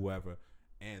 T.I., whoever,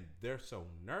 and they're so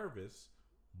nervous,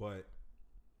 but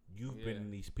you've been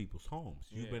in these people's homes.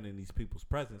 You've been in these people's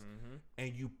presence,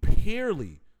 and you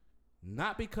purely,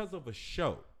 not because of a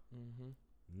show,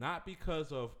 not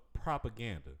because of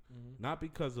propaganda, not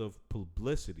because of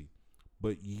publicity,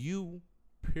 but you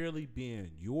purely being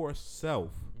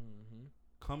yourself,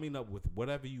 coming up with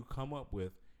whatever you come up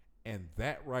with, and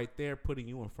that right there putting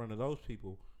you in front of those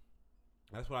people.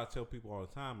 That's what I tell people all the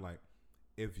time. Like,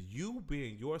 if you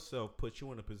being yourself put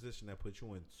you in a position that puts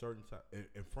you in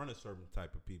in front of certain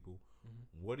type of people,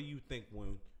 what do you think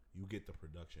when you get the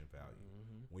production value,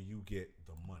 when you get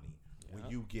the money, when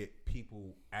you get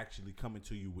people actually coming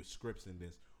to you with scripts and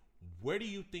this? Where do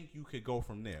you think you could go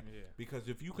from there? Yeah. Because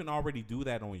if you can already do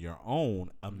that on your own,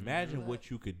 imagine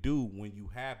what you could do when you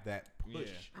have that push.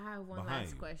 Yeah. I have one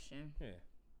last question. Yeah.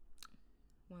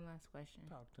 One last question.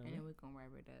 Talk to me. And then we're going to wrap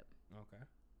it up. Okay.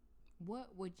 What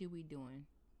would you be doing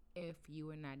if you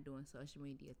were not doing social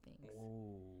media things?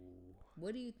 Ooh.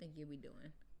 What do you think you'd be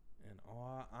doing? In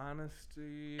all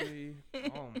honesty,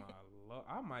 oh my Lord,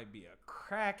 I might be a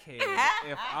crackhead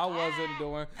if I wasn't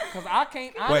doing, because I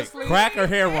can't honestly. Wait, crack or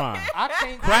heroin? I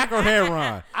can't. Crack or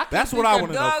heroin? That's what I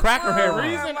want to know. Crack or heroin? The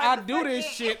reason I do this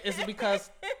shit is because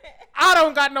I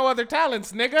don't got no other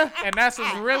talents, nigga, and that's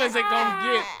as real as it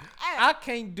gonna get. I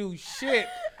can't do shit.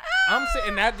 I'm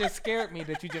sitting. That just scared me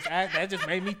that you just asked. That just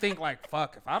made me think like,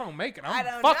 fuck. If I don't make it,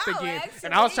 I'm fucked again. Actually,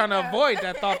 and I was trying to avoid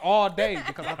that thought all day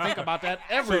because I think about that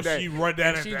every day. So she run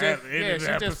that at the end of the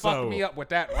episode. She just fucked me up with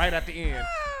that right at the end.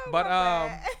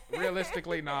 But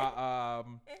realistically, nah.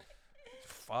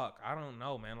 Fuck, I don't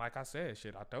know, man. Like I said,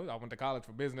 shit. I told you I went to college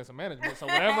for business and management. So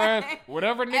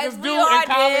whatever niggas do in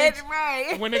college,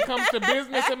 right. When it comes to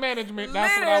business and management,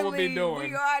 that's what I would be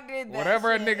doing. We all did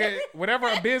that whatever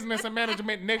a business and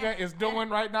management nigga is doing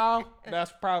right now,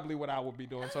 that's probably what I would be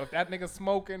doing. So if that nigga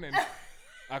smoking and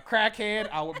a crackhead,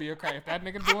 I would be a crack. If that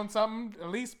nigga doing something at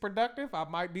least productive, I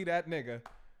might be that nigga.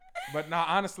 But nah,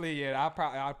 honestly, yeah,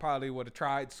 I probably would have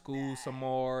tried school some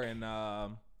more and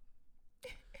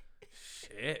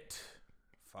shit.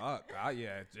 Fuck.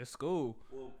 Yeah, just school.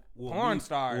 Porn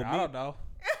star. I don't know.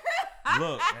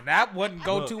 Look. And that wouldn't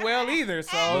go too well either,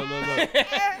 so. Look.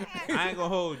 I ain't gonna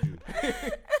hold you.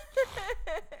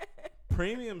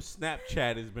 Premium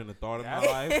Snapchat has been a thought of my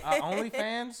life.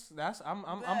 OnlyFans?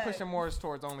 I'm pushing more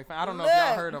towards OnlyFans. I don't know if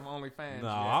y'all heard of OnlyFans.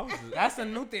 No, that's a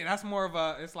new thing. That's more of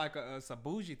it's a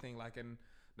bougie thing. Like, and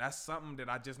that's something that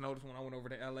I just noticed when I went over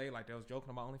to LA. Like, they was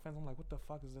joking about OnlyFans. I'm like, what the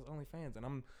fuck is this OnlyFans?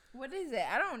 And what is it?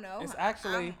 I don't know. It's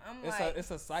actually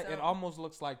it's a site. It almost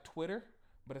looks like Twitter,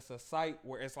 but it's a site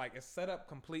where it's set up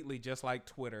completely just like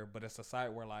Twitter, but it's a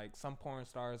site where like some porn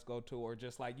stars go to, or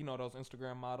just like, those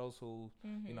Instagram models who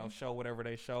show whatever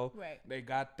they show. Right. They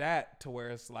got that to where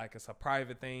it's a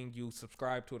private thing. You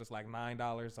subscribe to it. It's like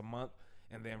 $9 a month.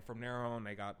 And then from there on,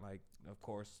 they got of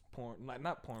course, porn, like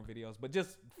not porn videos, but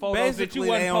just photos basically that you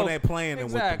they on there playing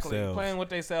with themselves. Playing with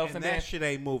themselves, and that shit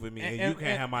ain't moving me. And you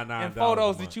can't have my $9. And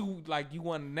photos that you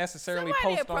wouldn't necessarily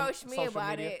post on social media. Somebody approached me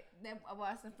about it.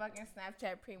 About some fucking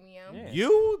Snapchat Premium. Yeah.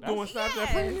 You doing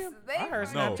Snapchat Premium? I heard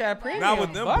Snapchat Premium. Not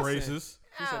with them braces.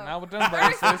 She said, not with them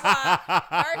braces. First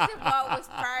of all, was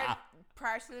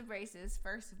prior to the braces,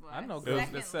 first of all. I know girls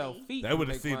that sell feet. They would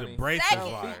have seen the braces.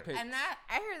 And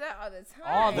I hear that all the time.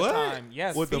 All the time,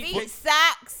 yes. With feet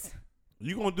socks.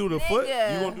 You gonna do the foot?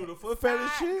 You gonna do the foot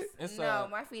fetish shit? No,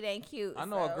 my feet ain't cute. I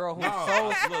know a girl who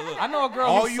I know a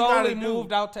girl who solely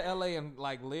moved out to LA and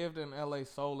lived in LA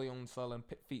solely on selling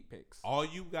feet pics. All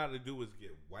you gotta do is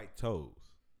get white toes,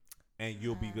 and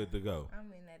you'll be good to go. I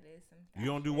mean, that is some. You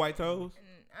don't do white toes?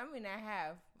 I mean, I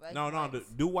have. No.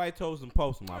 Do white toes and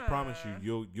post them. I promise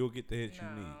you'll get the hit you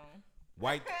need.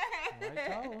 White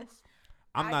toes.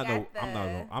 I'm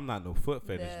not no foot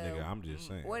fetish nigga. I'm just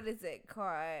saying. What is it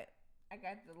called? I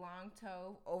got the long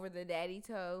toe over the daddy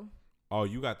toe. Oh,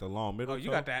 you got the long middle toe? You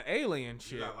got that alien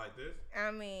shit. You got like this?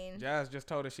 I mean. Jazz just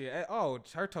told her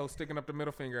her toe's sticking up the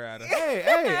middle finger at her.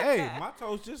 Hey, my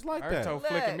toe's just like her that. Her toe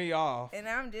flicking me off. And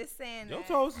I'm just saying your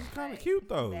toes is kind of cute,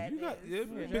 though. You got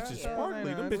bitches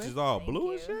sparkly. Them bitches all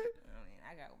blue and shit. I mean,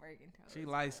 I got working toes. She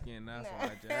light skinned, that's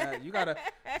why. Jazz, you gotta.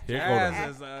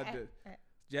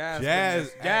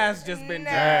 Jazz just been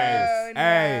Jazz.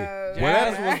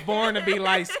 Jazz was born to be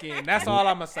light skinned. That's all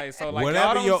I'm gonna say. So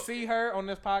y'all don't see her on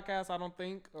this podcast, I don't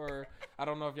think, or I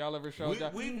don't know if y'all ever showed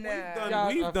y'all. We've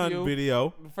done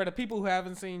video. For the people who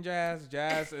haven't seen Jazz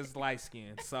is light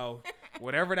skinned. So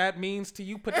whatever that means to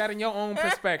you, put that in your own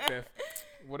perspective.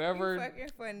 Whatever.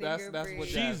 That's what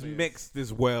she's mixed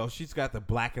as well. She's got the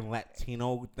black and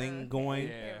Latino thing going.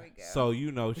 Yeah. So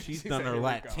she's done her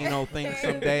Latino thing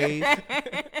some days.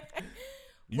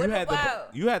 You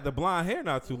had the blonde hair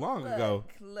not too long ago.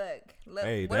 Look.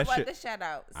 Hey, what about the shout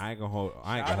outs? I ain't gonna hold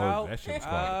that shit's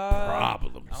called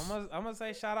problems. I'm gonna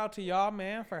say shout out to y'all,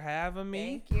 man, for having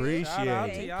me. Thank you. Appreciate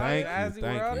it. Thank you.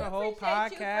 The whole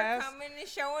podcast. You for coming and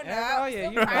showing up. Oh yeah,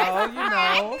 you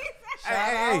know.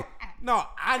 Shout out. No,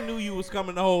 I knew you was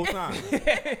coming the whole time.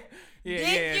 Did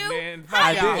you? Man.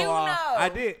 How did you know? I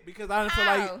did because I didn't feel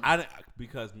like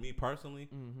because me personally,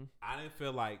 I didn't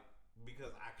feel like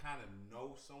because I kind of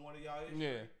know somewhat of y'all history.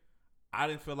 Yeah. I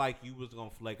didn't feel like you was gonna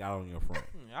flake out on your friend.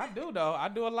 I do though. I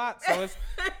do a lot. So it's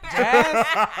Jazz.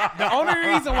 The only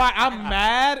reason why I'm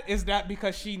mad is that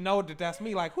because she know that that's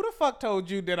me. Like, who the fuck told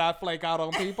you that I flake out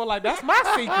on people? Like, that's my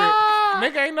secret.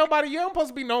 Nigga, ain't nobody. You ain't supposed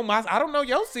to be know my. I don't know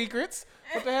your secrets.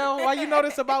 What the hell? Why you know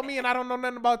this about me and I don't know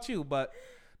nothing about you? But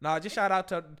no, just shout out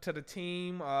to the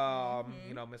team.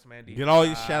 You know, Mr. Mandy. Get all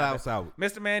your shout outs out.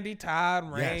 Mr. Mandy,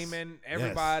 Todd, Raymond,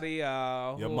 everybody.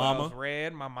 Your who mama. else?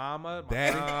 Red, my mama, my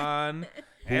Daddy. son.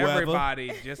 Whoever.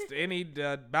 Everybody, just any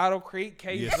Battle Creek,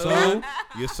 K-Zoo,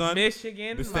 your son,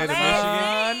 Michigan, the state of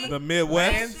son, Michigan, the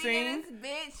Midwest, Michigan,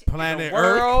 bitch. planet the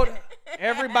world, Earth.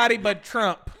 everybody but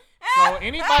Trump. So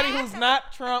anybody who's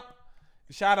not Trump,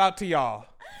 shout out to y'all.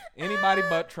 Anybody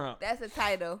but Trump. That's the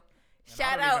title.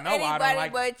 Shout don't out even know why I don't anybody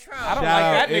like- but Trump. I don't Shout like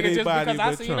out that nigga just anybody because I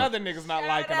but seen Trump. other niggas not Shout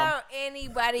liking him. out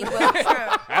anybody but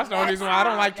Trump. That's the only reason why I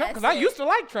don't like Trump, because I That's used to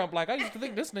like Trump. Like, I used to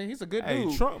think this nigga, he's a good Hey,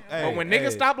 dude. Trump. But when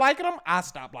niggas stop liking him, I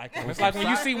stop liking him. It's like when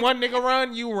you see one nigga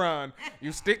run, you run.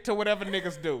 You stick to whatever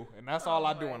niggas do. And that's all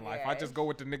I do in life. I just go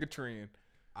with the nigga trend.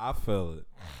 I feel it.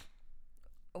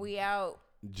 We out.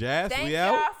 Jazz, Thank we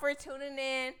y'all out. for tuning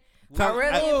in. Tell, I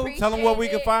really appreciate tell them what we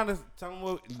can it. find us. Tell them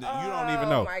what you don't even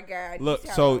know. Oh my God. Look,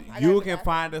 tell so them. I you gotta can do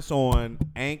find us on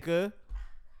Anchor.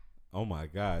 Oh my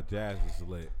God, Jazz is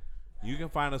lit. You can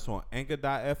find us on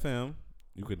Anchor.fm.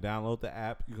 You can download the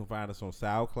app. You can find us on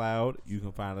SoundCloud. You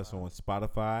can find us on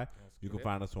Spotify. You can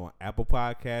find us on Apple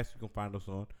Podcasts. You can find us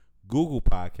on Google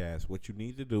Podcasts. What you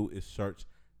need to do is search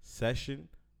Session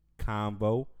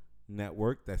Convo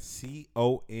Network. That's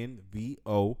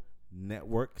CONVO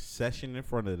Network. Session in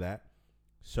front of that.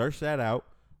 Search that out.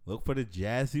 Look for the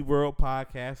Jazzy World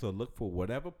Podcast or look for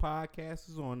whatever podcast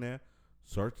is on there.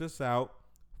 Search us out.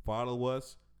 Follow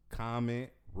us. Comment.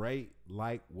 Rate.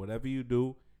 Like. Whatever you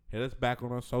do. Hit us back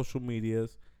on our social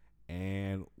medias.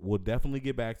 And we'll definitely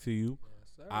get back to you.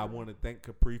 Yes, I want to thank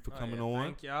Capri for coming on.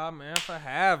 Thank y'all, man, for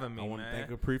having me, I want to man. thank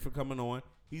Capri for coming on.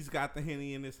 He's got the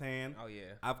Henny in his hand. Oh,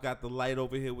 yeah. I've got the light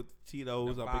over here with the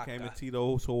Tito's. The I became a vodka.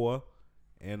 Tito's whore.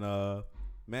 And,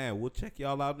 man, we'll check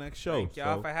y'all out next show. Thank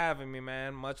y'all So, for having me,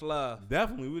 man. Much love.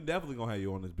 definitely, we're definitely going to have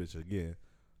you on this bitch again.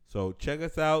 So check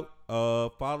us out.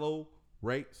 Follow,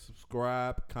 rate,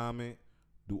 subscribe, comment,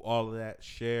 do all of that,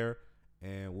 share.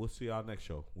 And we'll see y'all next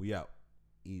show. We out.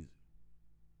 Easy.